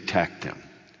begin to attack them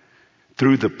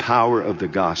through the power of the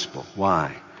gospel.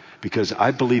 Why? Because I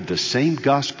believe the same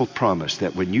gospel promise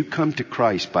that when you come to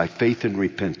Christ by faith and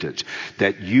repentance,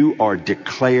 that you are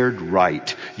declared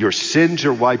right. Your sins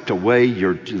are wiped away.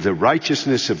 The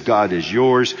righteousness of God is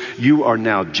yours. You are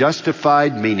now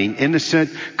justified, meaning innocent.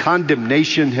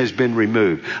 Condemnation has been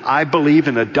removed. I believe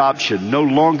in adoption. No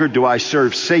longer do I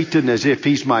serve Satan as if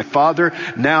he's my father.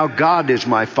 Now God is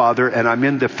my father, and I'm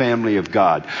in the family of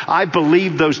God. I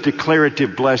believe those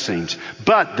declarative blessings.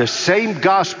 But the same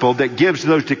gospel that gives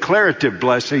those declarative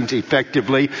blessings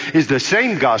effectively is the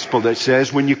same gospel that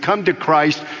says when you come to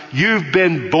Christ, you've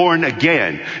been born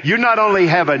again. You not only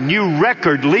have a new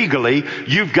record legally,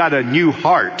 you've got a new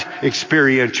heart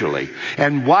experientially.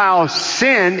 And while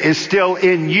sin is still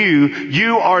in you,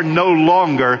 you are no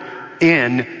longer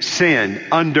in sin,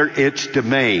 under its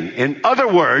domain. In other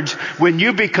words, when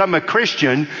you become a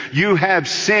Christian, you have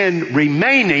sin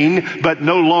remaining, but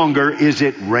no longer is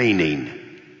it reigning.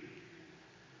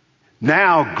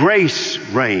 Now grace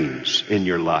reigns in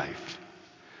your life.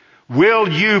 Will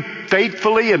you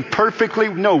faithfully and perfectly?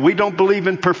 No, we don't believe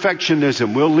in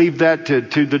perfectionism. We'll leave that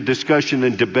to the discussion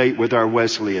and debate with our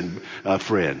Wesleyan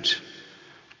friends.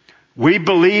 We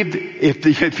believe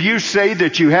if you say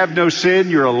that you have no sin,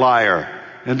 you're a liar,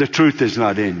 and the truth is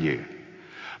not in you.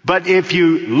 But if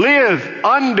you live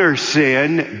under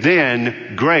sin,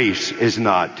 then grace is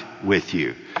not with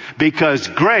you. Because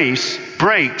grace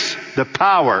breaks the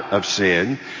power of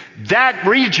sin. That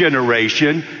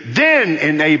regeneration then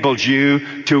enables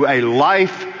you to a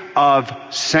life of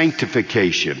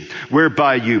sanctification,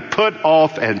 whereby you put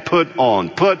off and put on,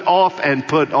 put off and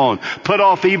put on, put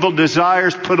off evil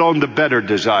desires, put on the better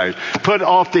desires, put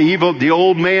off the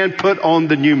old man, put on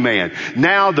the new man.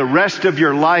 Now the rest of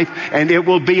your life, and it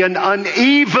will be an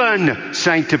uneven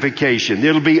sanctification.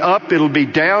 It'll be up, it'll be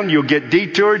down, you'll get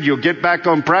detoured, you'll get back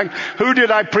on track. Who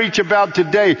did I preach about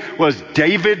today? Was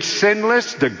David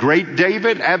sinless? The great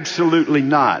David? Absolutely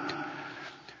not.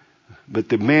 But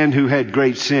the man who had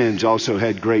great sins also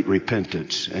had great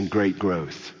repentance and great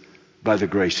growth by the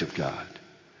grace of God.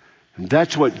 And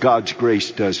that's what God's grace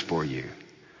does for you.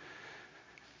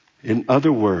 In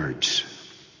other words,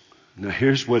 now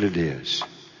here's what it is.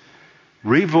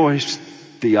 Revoice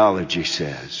theology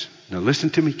says, now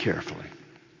listen to me carefully.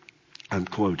 I'm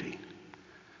quoting,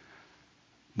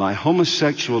 "My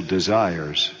homosexual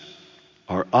desires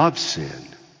are of sin,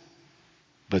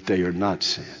 but they are not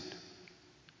sin.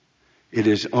 It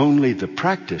is only the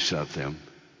practice of them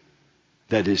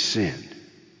that is sin.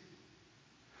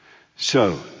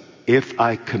 So, if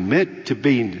I commit to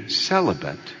being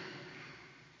celibate,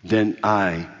 then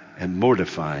I am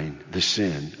mortifying the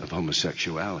sin of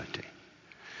homosexuality."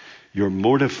 You're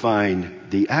mortifying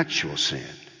the actual sin,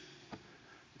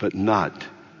 but not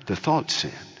the thought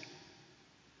sin.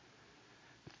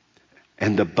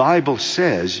 And the Bible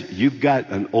says you've got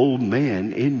an old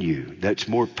man in you that's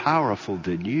more powerful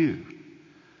than you.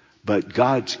 But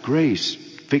God's grace,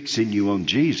 fixing you on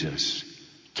Jesus,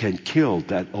 can kill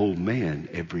that old man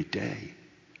every day.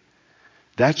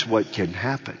 That's what can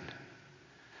happen.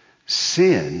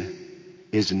 Sin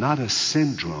is not a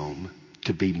syndrome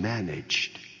to be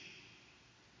managed.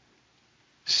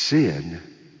 Sin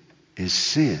is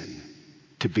sin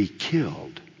to be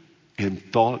killed in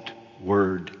thought,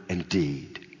 word, and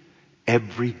deed.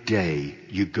 Every day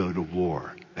you go to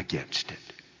war against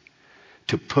it.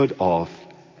 To put off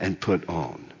and put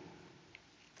on.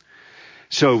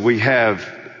 So we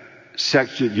have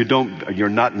you're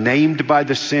not named by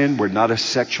the sin. We're not a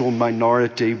sexual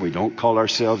minority. We don't call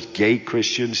ourselves gay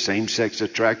Christians, same-sex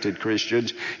attracted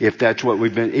Christians. If that's what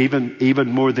we've been,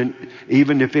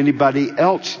 even if anybody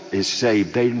else is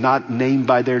saved, they're not named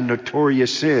by their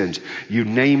notorious sins. You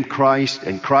name Christ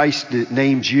and Christ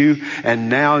names you, and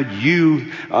now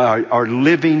you are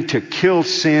living to kill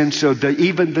sin so that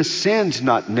even the sin's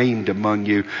not named among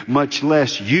you, much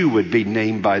less you would be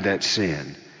named by that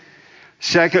sin.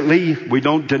 Secondly, we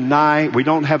don't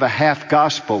have a half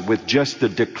gospel with just the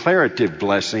declarative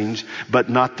blessings, but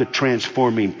not the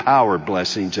transforming power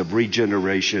blessings of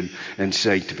regeneration and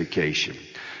sanctification.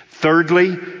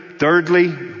 Thirdly,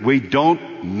 we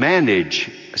don't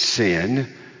manage sin.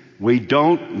 We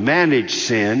don't manage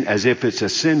sin as if it's a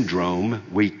syndrome.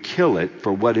 We kill it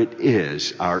for what it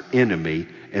is, our enemy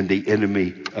and the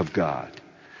enemy of God.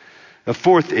 The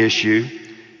fourth issue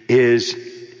is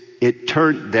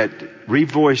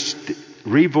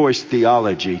revoiced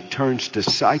theology turns to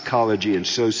psychology and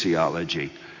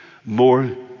sociology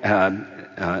more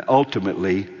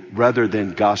ultimately rather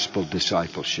than gospel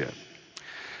discipleship.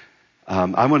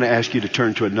 I want to ask you to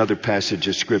turn to another passage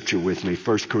of Scripture with me,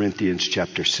 1 Corinthians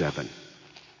chapter 7.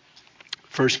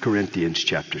 1 Corinthians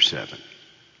chapter 7.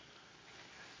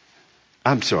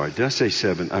 I'm sorry, did I say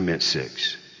 7? I meant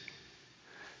 6.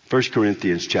 1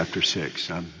 Corinthians chapter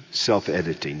 6. I'm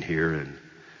self-editing here,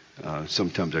 and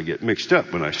sometimes I get mixed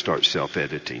up when I start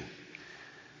self-editing.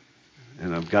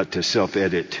 And I've got to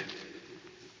self-edit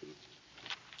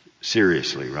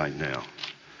seriously right now.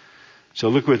 So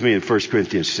look with me in 1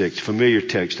 Corinthians 6. Familiar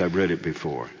text, I've read it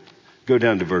before. Go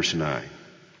down to verse 9.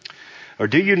 "Or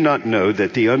do you not know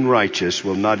that the unrighteous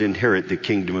will not inherit the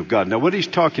kingdom of God?" Now what he's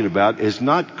talking about is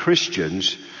not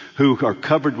Christians who are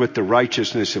covered with the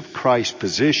righteousness of Christ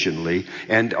positionally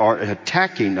and are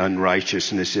attacking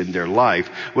unrighteousness in their life.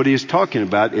 What he is talking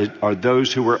about are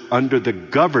those who are under the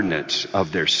governance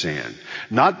of their sin.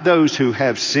 Not those who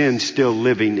have sin still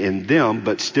living in them,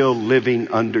 but still living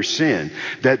under sin.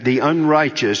 That the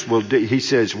unrighteous will, he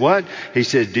says what? He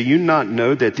says, "Do you not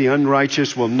know that the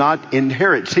unrighteous will not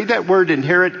inherit?" See that word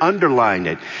inherit? Underline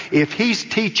it. If he's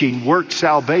teaching work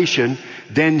salvation,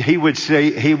 then he would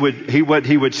say,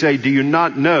 "Do you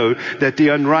not know that the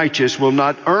unrighteous will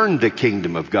not earn the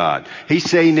kingdom of God?" He's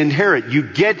saying inherit. You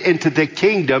get into the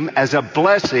kingdom as a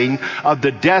blessing of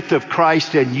the death of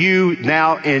Christ, and you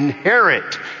now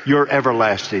inherit your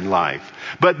everlasting life.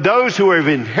 But those who have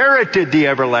inherited the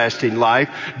everlasting life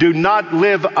do not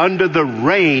live under the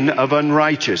reign of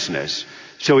unrighteousness.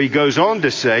 So he goes on to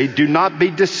say, "Do not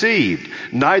be deceived.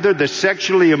 Neither the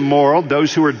sexually immoral,"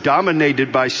 those who are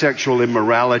dominated by sexual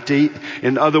immorality.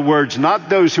 In other words, not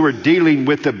those who are dealing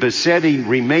with the besetting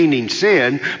remaining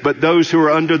sin, but those who are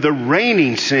under the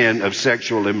reigning sin of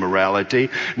sexual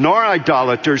immorality. "Nor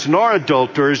idolaters, nor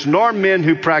adulterers, nor men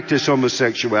who practice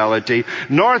homosexuality,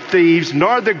 nor thieves,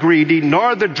 nor the greedy,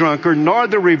 nor the drunkard, nor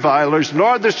the revilers,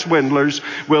 nor the swindlers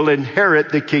will inherit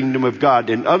the kingdom of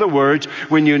God." In other words,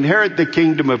 when you inherit the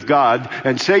kingdom of God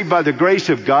and saved by the grace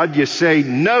of God, you say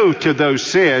no to those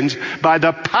sins by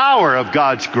the power of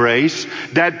God's grace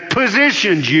that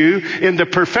positions you in the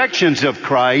perfections of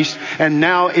Christ and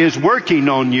now is working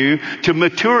on you to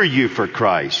mature you for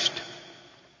Christ.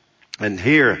 And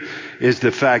here is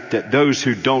the fact that those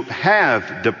who don't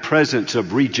have the presence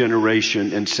of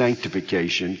regeneration and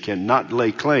sanctification cannot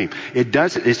lay claim.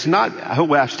 It's not, "Oh,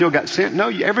 well, I've still got sin." No,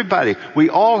 everybody, we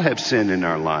all have sin in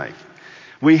our life.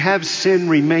 We have sin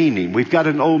remaining. We've got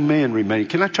an old man remaining.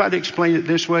 Can I try to explain it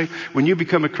this way? When you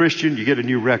become a Christian, you get a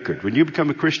new record. When you become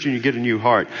a Christian, you get a new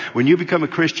heart. When you become a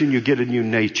Christian, you get a new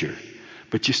nature.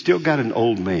 But you still got an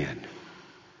old man.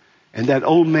 And that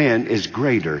old man is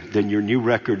greater than your new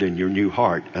record and your new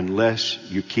heart unless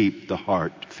you keep the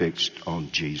heart fixed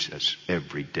on Jesus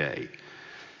every day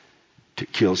to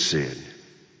kill sin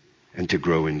and to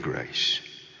grow in grace.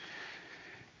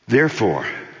 Therefore,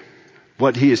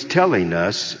 what he is telling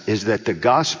us is that the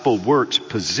gospel works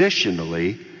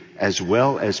positionally as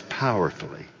well as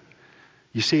powerfully.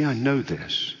 You see, I know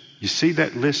this. You see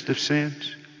that list of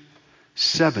sins?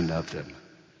 7 of them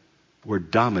were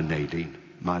dominating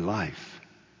my life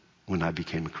when I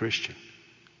became a Christian.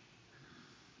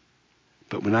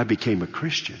 But when I became a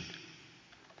Christian,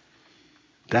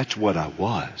 that's what I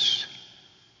was.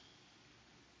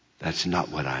 That's not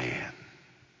what I am.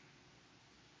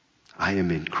 I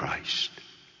am in Christ.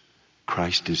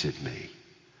 Christ is in me.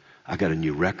 I got a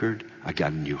new record. I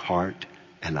got a new heart.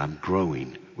 And I'm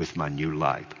growing with my new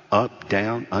life. Up,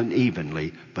 down,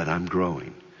 unevenly, but I'm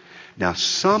growing. Now,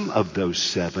 some of those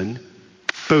 7,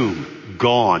 boom,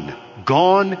 gone.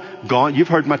 Gone. You've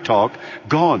heard my talk.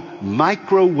 Gone.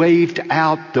 Microwaved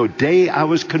out the day I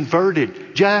was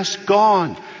converted. Just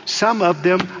gone. Some of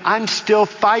them I'm still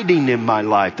fighting in my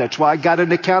life. That's why I got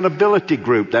an accountability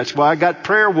group. That's why I got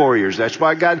prayer warriors. That's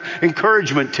why I got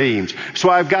encouragement teams. So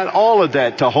I've got all of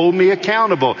that to hold me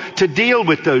accountable, to deal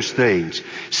with those things.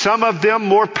 Some of them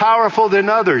more powerful than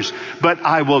others, but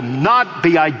I will not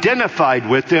be identified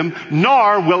with them,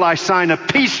 nor will I sign a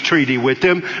peace treaty with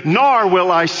them, nor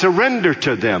will I surrender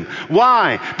to them.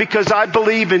 Why? Because I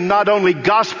believe in not only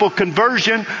gospel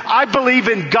conversion, I believe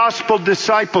in gospel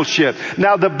discipleship.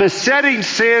 Now, the besetting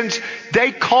sins,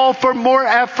 they call for more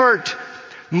effort.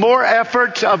 More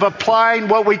efforts of applying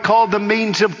what we call the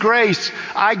means of grace.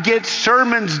 I get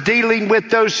sermons dealing with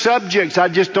those subjects. I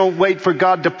just don't wait for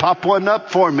God to pop one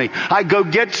up for me. I go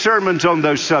get sermons on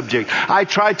those subjects. I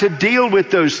try to deal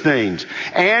with those things.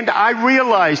 And I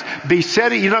realize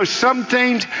besetting, some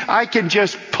things I can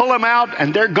just pull them out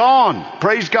and they're gone.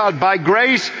 Praise God. By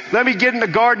grace, let me get in the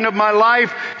garden of my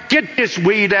life. Get this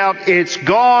weed out. It's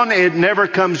gone. It never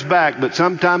comes back. But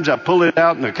sometimes I pull it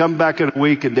out and I come back in a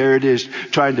week and there it is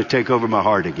trying to take over my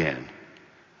heart again.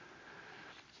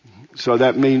 So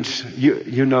that means,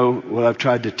 you know what I've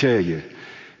tried to tell you.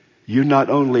 You not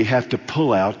only have to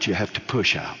pull out, you have to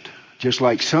push out. Just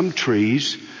like some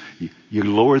trees, you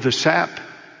lower the sap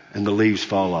and the leaves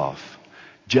fall off.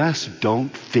 Just don't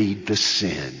feed the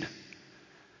sin.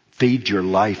 Feed your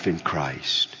life in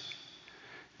Christ.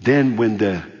 Then when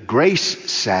the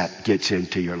grace sap gets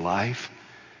into your life,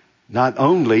 not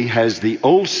only has the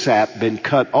old sap been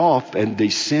cut off and the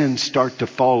sins start to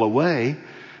fall away,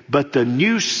 but the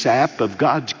new sap of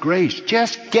God's grace.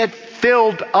 Just get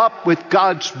filled up with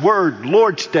God's Word,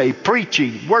 Lord's Day,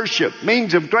 preaching, worship,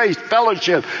 means of grace,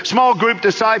 fellowship, small group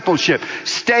discipleship.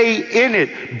 Stay in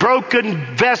it.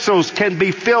 Broken vessels can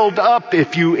be filled up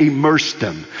if you immerse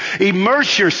them.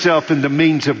 Immerse yourself in the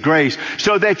means of grace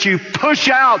so that you push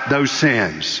out those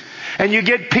sins. And you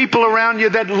get people around you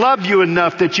that love you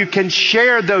enough that you can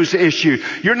share those issues.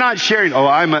 You're not sharing,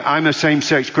 I'm a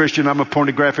same-sex Christian, I'm a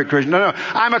pornographic Christian. No,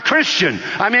 I'm a Christian.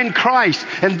 I'm in Christ.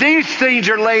 And these things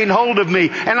are laying hold of me.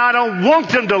 And I don't want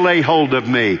them to lay hold of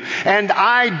me. And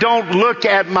I don't look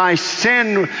at my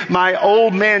sin, my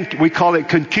old man, we call it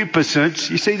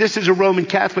concupiscence. You see, this is a Roman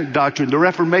Catholic doctrine. The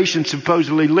Reformation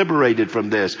supposedly liberated from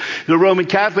this. The Roman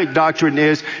Catholic doctrine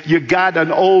is you got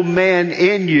an old man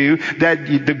in you that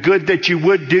the good that you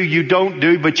would do, you don't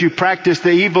do, but you practice the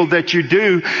evil that you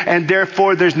do, and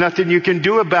therefore there's nothing you can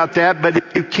do about that. But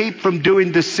if you keep from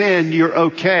doing the sin, you're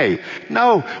okay.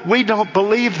 No, we don't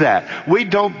believe that. We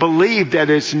don't believe that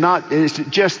it's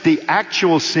just the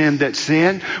actual sin that's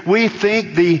sin. We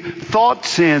think the thought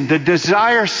sin, the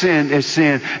desire sin is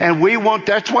sin. And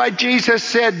that's why Jesus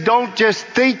said, don't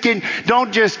just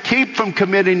keep from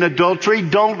committing adultery.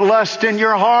 Don't lust in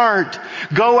your heart.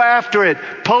 Go after it.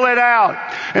 Pull it out.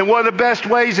 And one of the best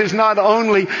ways is not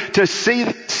only to see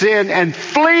sin and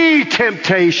flee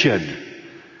temptation.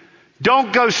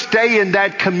 Don't go stay in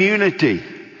that community.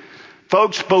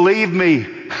 Folks, believe me.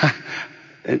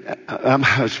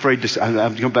 I was afraid to say,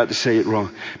 I'm about to say it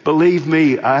wrong. Believe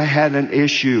me, I had an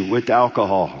issue with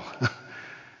alcohol.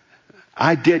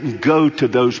 I didn't go to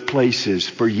those places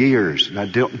for years. Now,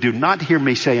 do not hear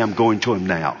me say I'm going to them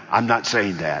now. I'm not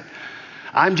saying that.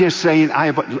 I'm just saying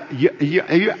I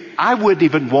wouldn't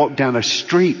even walk down a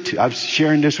street. I was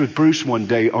sharing this with Bruce one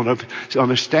day on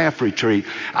a staff retreat.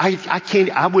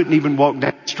 I wouldn't even walk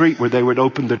down the street where they would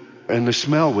open the door and the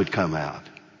smell would come out.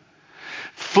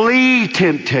 Flee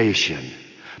temptation.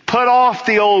 Put off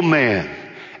the old man.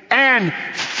 And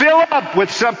fill up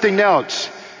with something else.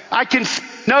 I can say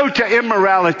no to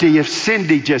immorality if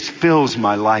Cindy just fills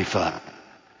my life up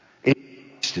in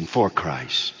Christ and for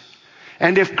Christ.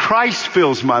 And if Christ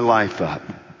fills my life up,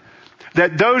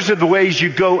 that those are the ways you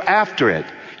go after it.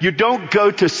 You don't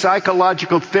go to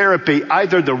psychological therapy,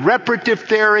 either the reparative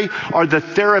theory or the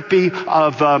therapy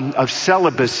of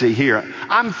celibacy here.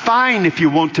 I'm fine if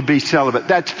you want to be celibate.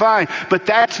 That's fine. But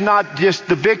that's not just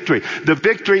the victory. The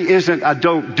victory isn't I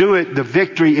don't do it. The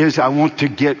victory is I want to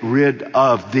get rid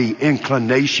of the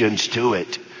inclinations to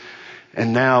it.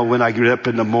 And now when I get up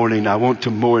in the morning, I want to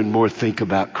more and more think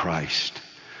about Christ.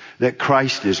 That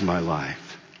Christ is my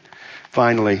life.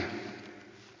 Finally,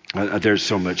 there's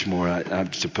so much more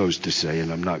I'm supposed to say,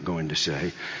 and I'm not going to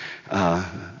say.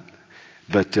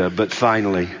 But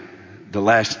finally, the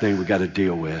last thing we got to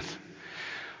deal with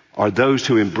are those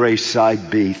who embrace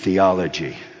side B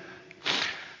theology.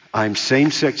 I'm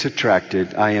same-sex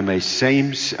attracted. I'm going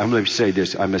to say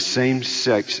this. I'm a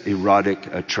same-sex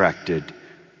erotic attracted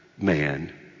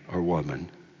man or woman.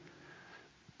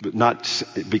 But not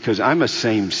because I'm a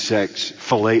same-sex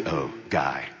phileo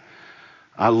guy.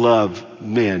 I love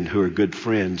men who are good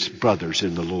friends, brothers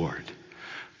in the Lord.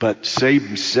 But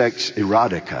same-sex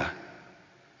erotica.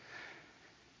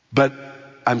 But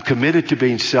I'm committed to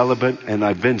being celibate, and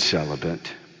I've been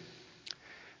celibate.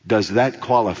 Does that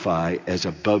qualify as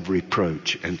above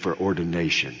reproach and for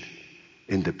ordination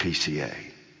in the PCA?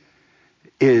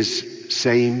 Is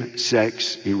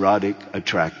same-sex erotic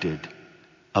attracted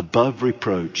above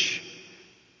reproach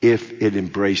if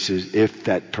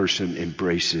that person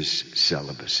embraces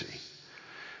celibacy?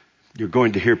 You're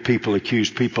going to hear people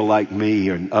accuse people like me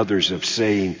and others of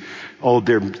saying, oh,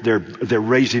 they're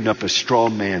raising up a straw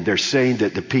man. They're saying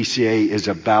that the PCA is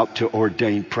about to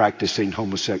ordain practicing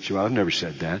homosexuality. I've never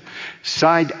said that.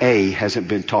 Side A hasn't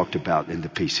been talked about in the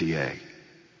PCA.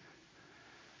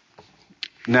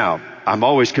 Now, I'm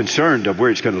always concerned of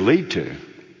where it's going to lead to.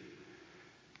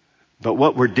 But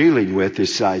what we're dealing with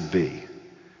is side B.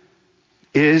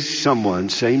 Is someone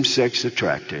same-sex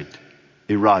attracted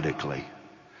erotically,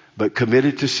 but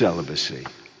committed to celibacy?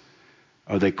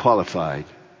 Are they qualified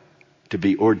to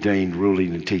be ordained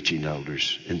ruling and teaching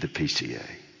elders in the PCA?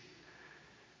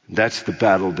 That's the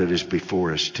battle that is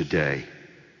before us today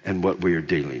and what we are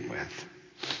dealing with.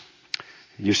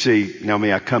 You see, now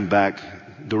may I come back?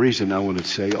 The reason I want to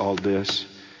say all this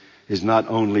is not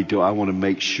only do I want to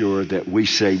make sure that we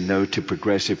say no to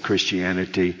progressive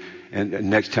Christianity, and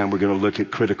next time we're going to look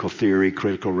at critical theory,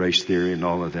 critical race theory, and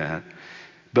all of that.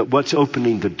 But what's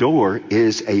opening the door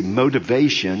is a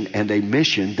motivation and a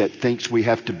mission that thinks we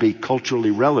have to be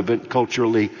culturally relevant,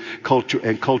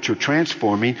 culture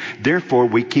transforming. Therefore,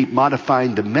 we keep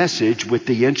modifying the message with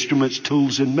the instruments,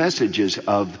 tools, and messages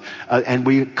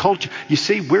You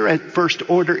see, we're at first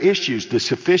order issues: the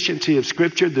sufficiency of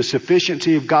Scripture, the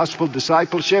sufficiency of gospel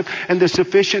discipleship, and the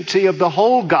sufficiency of the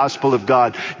whole gospel of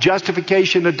God: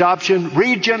 justification, adoption,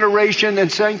 regeneration,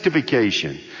 and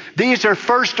sanctification. These are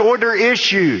first order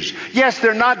issues. Yes,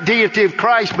 they're not deity of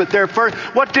Christ, but they're first.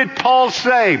 What did Paul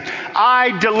say?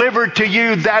 I delivered to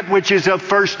you that which is of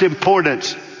first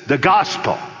importance, the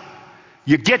gospel.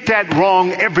 You get that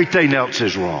wrong, everything else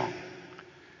is wrong.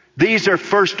 These are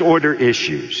first order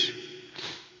issues.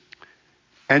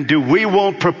 And do we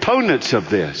want proponents of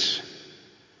this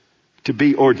to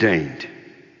be ordained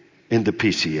in the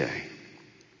PCA?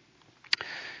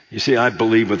 You see, I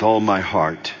believe with all my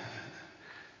heart,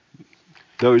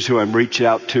 those who I'm reaching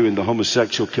out to in the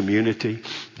homosexual community,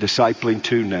 discipling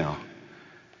to now,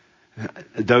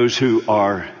 those who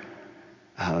are,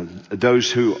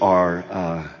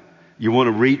 you want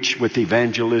to reach with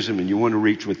evangelism and you want to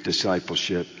reach with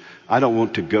discipleship. I don't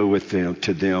want to go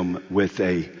to them with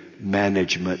a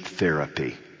management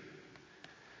therapy.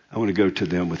 I want to go to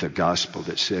them with a gospel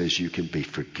that says you can be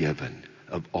forgiven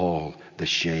of all the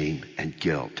shame and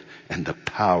guilt, and the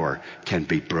power can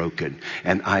be broken.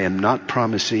 And I am not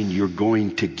promising you're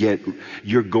going to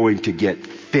get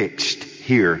fixed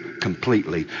here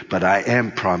completely, but I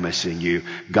am promising you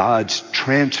God's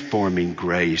transforming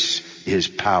grace is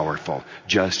powerful,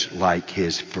 just like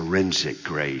His forensic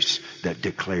grace that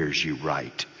declares you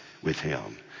right with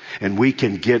Him. And we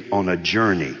can get on a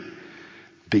journey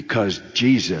because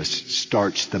Jesus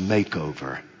starts the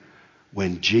makeover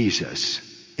when Jesus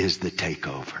is the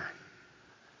takeover.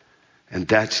 And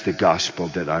that's the gospel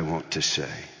that I want to say.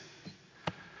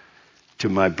 To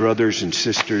my brothers and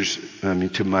sisters,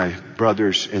 to my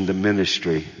brothers in the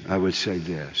ministry, I would say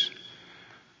this.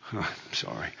 I'm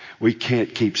sorry. We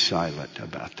can't keep silent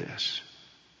about this.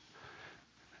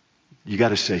 You got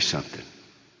to say something.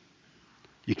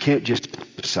 You can't just sit on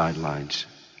the sidelines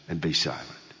and be silent.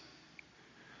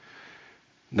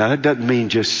 Now, that doesn't mean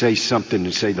just say something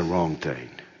and say the wrong thing.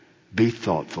 Be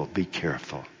thoughtful. Be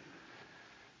careful.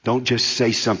 Don't just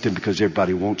say something because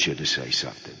everybody wants you to say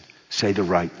something. Say the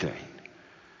right thing.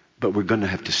 But we're going to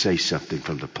have to say something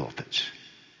from the pulpits.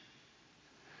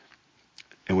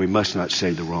 And we must not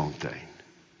say the wrong thing.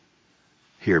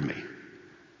 Hear me.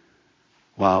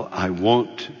 While I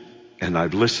want, and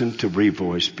I've listened to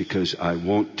Revoice because I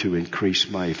want to increase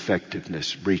my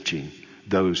effectiveness reaching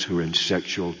those who are in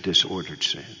sexual disordered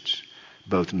sins,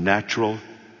 both natural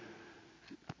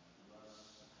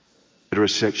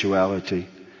heterosexuality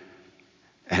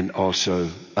and also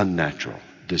unnatural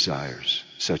desires,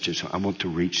 such as I want to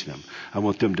reach them. I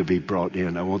want them to be brought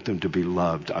in. I want them to be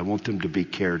loved. I want them to be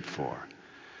cared for.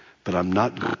 But I'm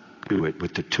not going to do it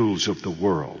with the tools of the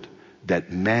world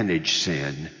that manage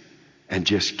sin and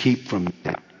just keep from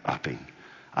stopping.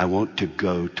 I want to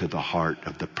go to the heart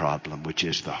of the problem, which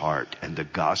is the heart, and the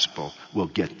gospel will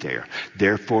get there.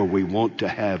 Therefore, we want to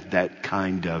have that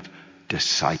kind of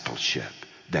discipleship,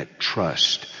 that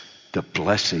trust, the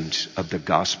blessings of the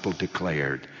gospel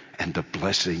declared and the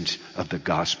blessings of the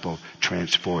gospel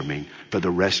transforming for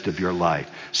the rest of your life.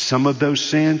 Some of those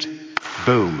sins,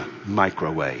 boom,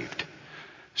 microwaved.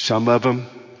 Some of them,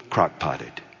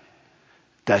 crock-potted.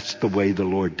 That's the way the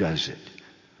Lord does it.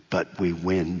 But we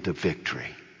win the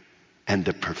victory. And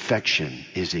the perfection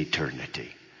is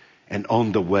eternity. And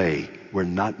on the way, we're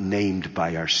not named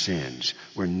by our sins.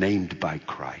 We're named by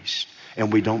Christ.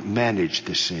 And we don't manage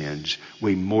the sins.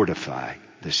 We mortify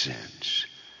the sins.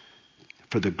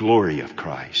 For the glory of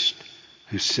Christ,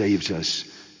 who saves us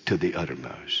to the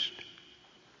uttermost.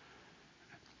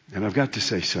 And I've got to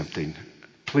say something.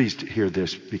 Please hear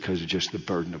this because of just the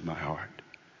burden of my heart.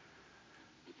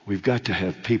 We've got to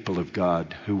have people of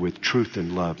God who with truth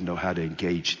and love know how to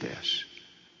engage this.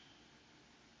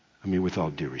 I mean, with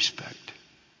all due respect.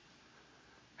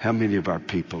 How many of our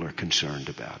people are concerned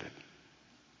about it?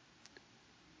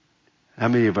 How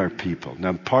many of our people?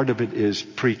 Now, part of it is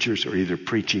preachers are either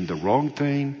preaching the wrong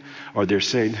thing or they're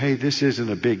saying, hey, this isn't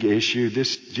a big issue.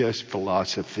 This is just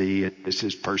philosophy and this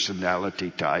is personality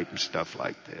type and stuff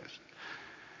like this.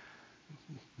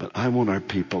 But I want our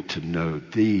people to know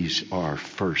these are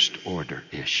first order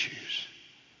issues.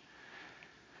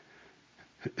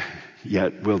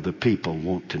 Yet will the people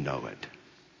want to know it?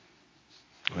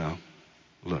 Well,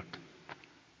 look.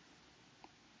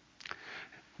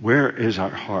 Where is our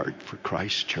heart for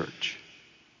Christ's church?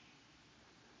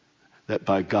 That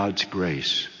by God's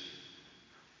grace,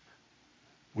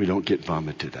 we don't get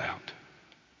vomited out.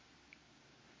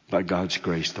 By God's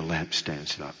grace, the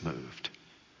lampstand's not moved.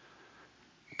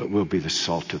 But we'll be the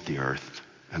salt of the earth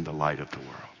and the light of the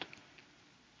world.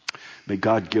 May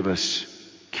God give us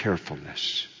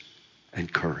carefulness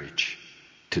and courage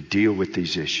to deal with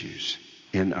these issues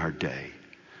in our day,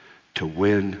 to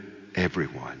win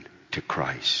everyone to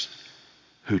Christ,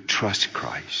 who trust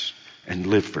Christ and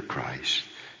live for Christ,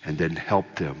 and then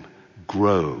help them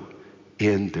grow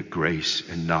in the grace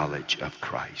and knowledge of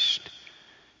Christ.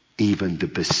 Even the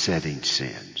besetting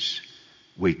sins,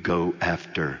 we go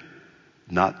after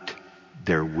not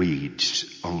their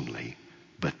weeds only,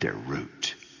 but their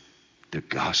root. The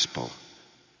gospel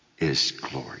is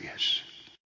glorious.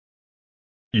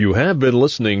 You have been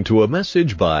listening to a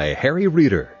message by Harry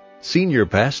Reeder, Senior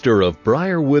Pastor of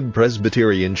Briarwood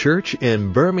Presbyterian Church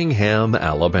in Birmingham,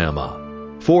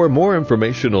 Alabama. For more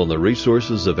information on the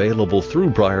resources available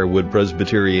through Briarwood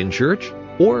Presbyterian Church,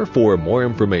 or for more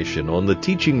information on the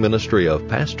teaching ministry of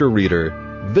Pastor Reeder,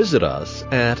 visit us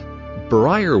at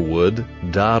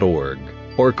briarwood.org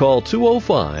or call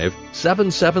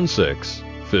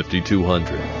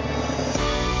 205-776-5200.